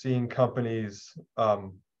oftentimes are seeing companies,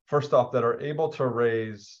 first off, that are able to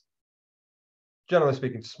raise, generally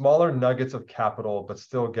speaking, smaller nuggets of capital, but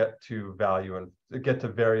still get to value and get to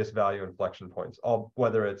various value inflection points,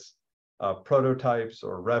 whether it's prototypes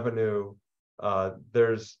or revenue.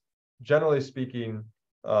 There's, generally speaking,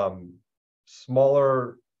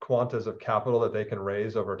 smaller quantas of capital that they can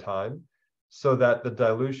raise over time so that the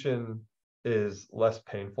dilution is less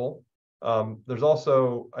painful. There's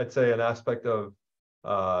also, I'd say, an aspect of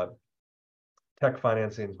tech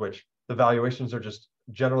financings, which the valuations are just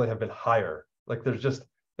generally have been higher. Like there's just,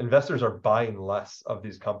 investors are buying less of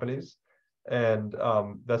these companies. And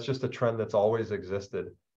that's just a trend that's always existed.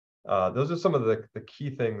 Those are some of the key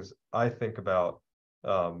things I think about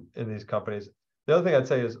in these companies. The other thing I'd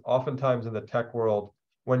say is oftentimes in the tech world,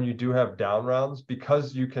 when you do have down rounds,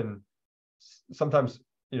 because you can sometimes,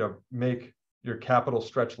 you know, make your capital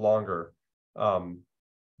stretch longer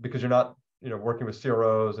because you're not, you know, working with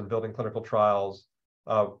CROs and building clinical trials.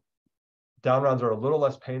 Down rounds are a little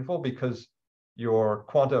less painful because your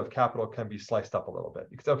quanta of capital can be sliced up a little bit.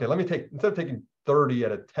 You can say, okay, let me take, instead of taking 30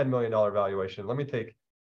 at a $10 million valuation, let me take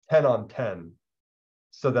 10 on 10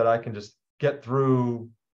 so that I can just get through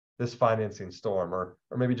this financing storm, or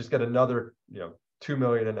maybe just get another, you know, 2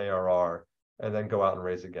 million in ARR and then go out and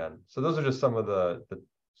raise again. So those are just some of the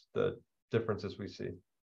differences we see.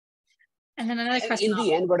 And then another question. In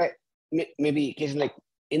the end, what maybe like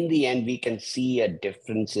in the end, we can see a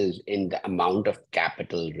differences in the amount of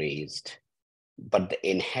capital raised, but the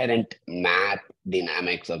inherent math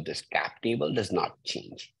dynamics of this cap table does not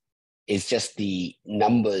change. It's just the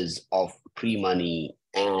numbers of pre-money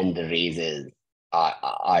and the raises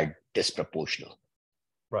are disproportional.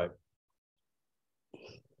 Right.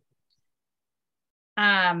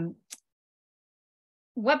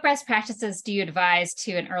 What best practices do you advise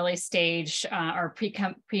to an early stage or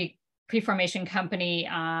pre-formation company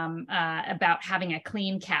about having a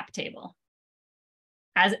clean cap table?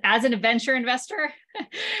 As an venture investor,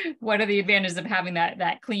 what are the advantages of having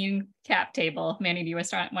that clean cap table? Manny, do you want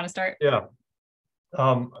to start? Yeah,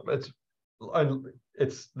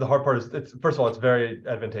 it's the hard part is first of all, it's very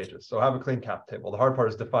advantageous. So have a clean cap table. The hard part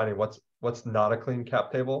is defining what's not a clean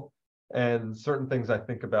cap table, and certain things I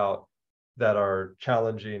think about that are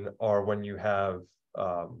challenging are when you have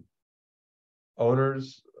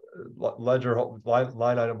owners,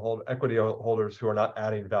 line item equity holders who are not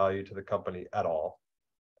adding value to the company at all.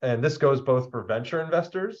 And this goes both for venture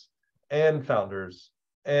investors and founders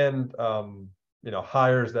and you know,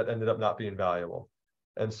 hires that ended up not being valuable.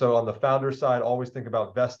 And so on the founder side, always think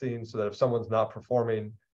about vesting so that if someone's not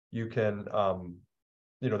performing, you can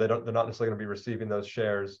you know, they're not necessarily going to be receiving those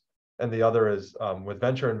shares. And the other is with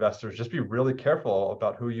venture investors, just be really careful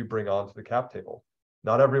about who you bring onto the cap table.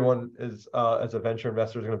 Not everyone is as a venture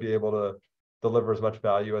investor is going to be able to deliver as much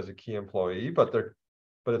value as a key employee, but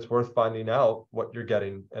it's worth finding out what you're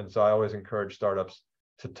getting. And so I always encourage startups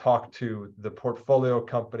to talk to the portfolio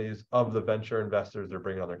companies of the venture investors they're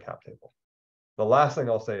bringing on their cap table. The last thing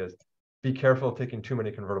I'll say is be careful of taking too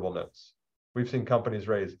many convertible notes. We've seen companies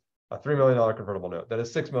raise a $3 million convertible note, then a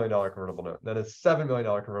 $6 million convertible note, then a $7 million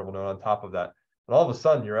convertible note on top of that. And all of a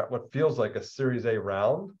sudden, you're at what feels like a Series A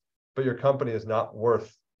round, but your company is not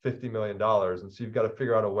worth $50 million. And so you've got to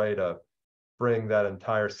figure out a way to bring that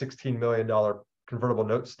entire $16 million convertible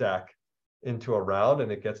note stack into a round,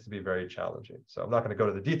 and it gets to be very challenging. So I'm not going to go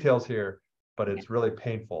to the details here, but it's really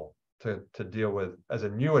painful to deal with as a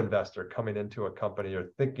new investor coming into a company or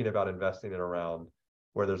thinking about investing in a round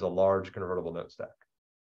where there's a large convertible note stack.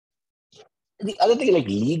 The other thing, like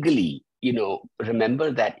legally,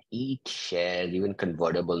 remember that each share, even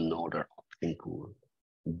convertible note or option pool,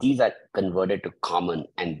 these are converted to common,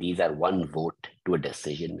 and these are one vote to a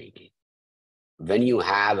decision making. When you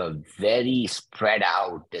have a very spread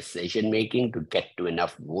out decision making to get to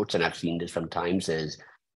enough votes, and I've seen this sometimes, is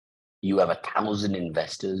you have 1,000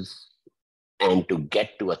 investors, and to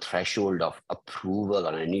get to a threshold of approval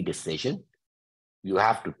on any decision, you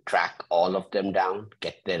have to track all of them down,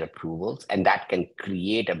 get their approvals, and that can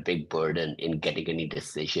create a big burden in getting any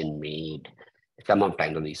decision made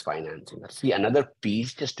sometimes on these financing. See, another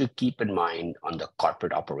piece just to keep in mind on the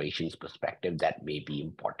corporate operations perspective that may be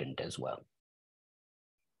important as well.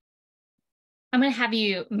 I'm going to have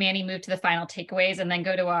you, Manny, move to the final takeaways and then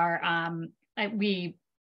go to our, we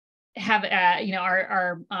have,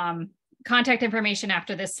 our contact information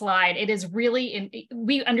after this slide. It is really,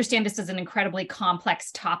 we understand this is an incredibly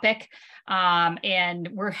complex topic, and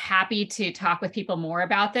we're happy to talk with people more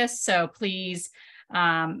about this. So please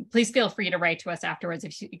feel free to write to us afterwards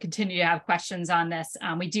if you continue to have questions on this.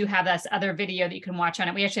 We do have this other video that you can watch on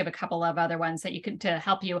it. We actually have a couple of other ones that you can to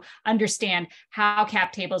help you understand how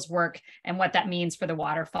cap tables work and what that means for the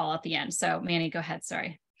waterfall at the end. So Manny, go ahead.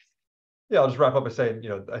 Sorry. Yeah, I'll just wrap up by saying,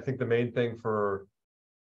 I think the main thing for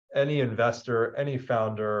any investor, any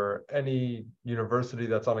founder, any university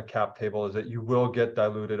that's on a cap table is that you will get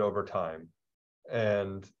diluted over time.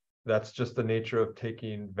 And that's just the nature of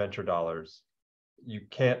taking venture dollars. You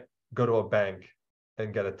can't go to a bank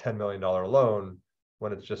and get a $10 million loan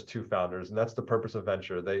when it's just two founders. And that's the purpose of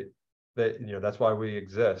venture. That's why we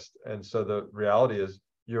exist. And so the reality is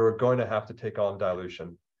you're going to have to take on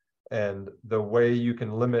dilution. And the way you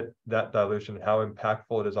can limit that dilution, how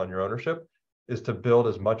impactful it is on your ownership, is to build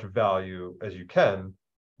as much value as you can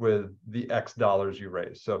with the X dollars you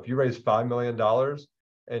raise. So if you raise $5 million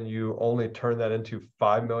and you only turn that into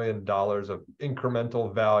 $5 million of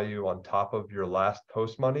incremental value on top of your last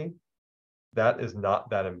post money, that's not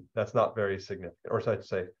very significant. Or so I'd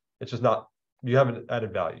say, it's just not, you haven't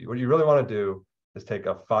added value. What you really want to do is take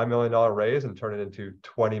a $5 million raise and turn it into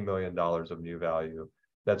 $20 million of new value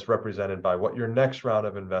that's represented by what your next round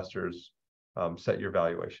of investors set your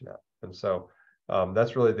valuation at. And so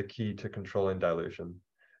that's really the key to controlling dilution.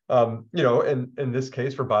 In this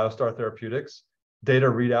case for BioStar Therapeutics, data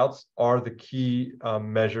readouts are the key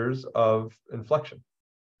measures of inflection.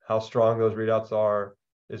 How strong those readouts are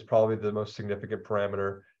is probably the most significant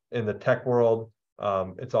parameter. In the tech world,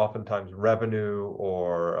 it's oftentimes revenue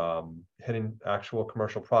or hitting actual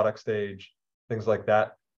commercial product stage. Things like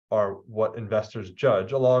that are what investors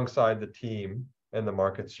judge alongside the team and the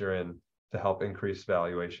markets you're in to help increase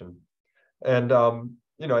valuation. And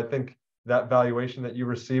I think that valuation that you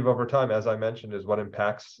receive over time, as I mentioned, is what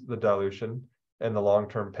impacts the dilution and the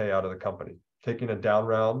long-term payout of the company. Taking a down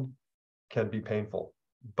round can be painful,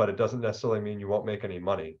 but it doesn't necessarily mean you won't make any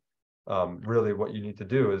money. Really, what you need to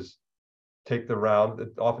do is take the round.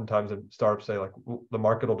 Oftentimes, startups say, like, the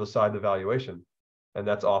market will decide the valuation, and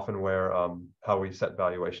that's often where how we set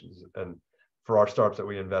valuations. And for our startups that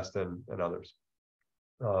we invest in and others,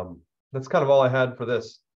 that's kind of all I had for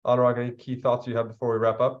this. Anurag, any key thoughts you have before we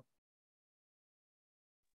wrap up?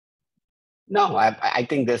 No, I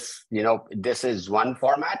think this is one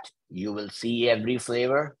format. You will see every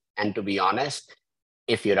flavor. And to be honest,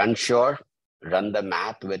 if you're unsure, run the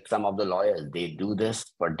math with some of the lawyers. They do this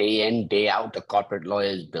for day in, day out. The corporate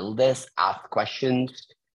lawyers build this, ask questions.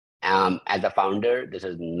 As a founder, this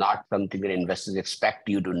is not something that investors expect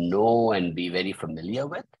you to know and be very familiar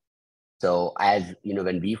with. So as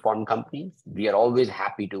when we form companies, we are always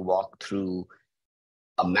happy to walk through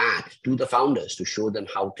a math to the founders to show them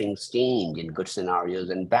how things change in good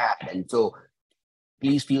scenarios and bad. And so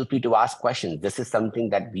please feel free to ask questions. This is something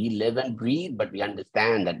that we live and breathe, but we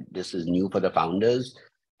understand that this is new for the founders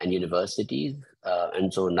and universities.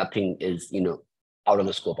 And so nothing is, out of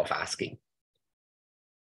the scope of asking.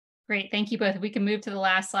 Great, thank you both. We can move to the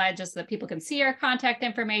last slide just so that people can see our contact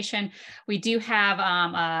information. We do have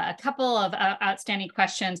a couple of outstanding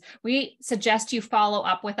questions. We suggest you follow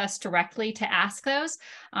up with us directly to ask those,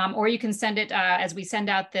 or you can send it as we send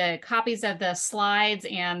out the copies of the slides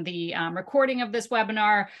and the recording of this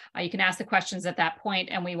webinar. You can ask the questions at that point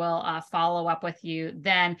and we will follow up with you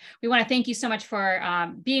then. We want to thank you so much for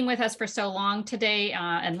being with us for so long today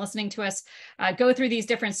and listening to us go through these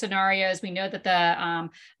different scenarios. We know that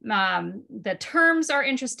the terms are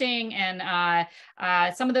interesting and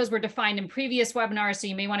some of those were defined in previous webinars, so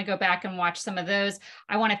you may want to go back and watch some of those.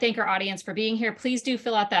 I want to thank our audience for being here. Please do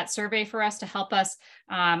fill out that survey for us to help us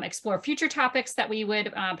explore future topics that we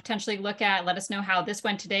would potentially look at. Let us know how this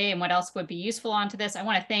went today and what else would be useful onto this. I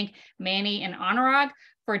want to thank Manny and Anurag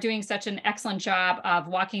for doing such an excellent job of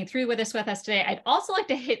walking through with us today. I'd also like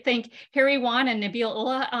to thank Harry Wan and Nabil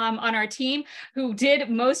Ullah on our team, who did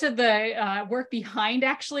most of the work behind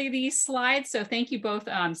actually these slides. So thank you both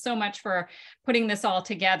so much for putting this all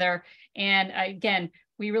together. And again,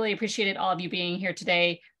 we really appreciated all of you being here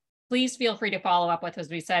today. Please feel free to follow up with us. As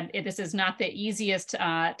we said, this is not the easiest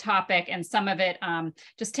topic, and some of it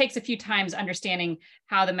just takes a few times understanding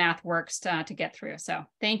how the math works to get through. So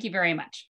thank you very much.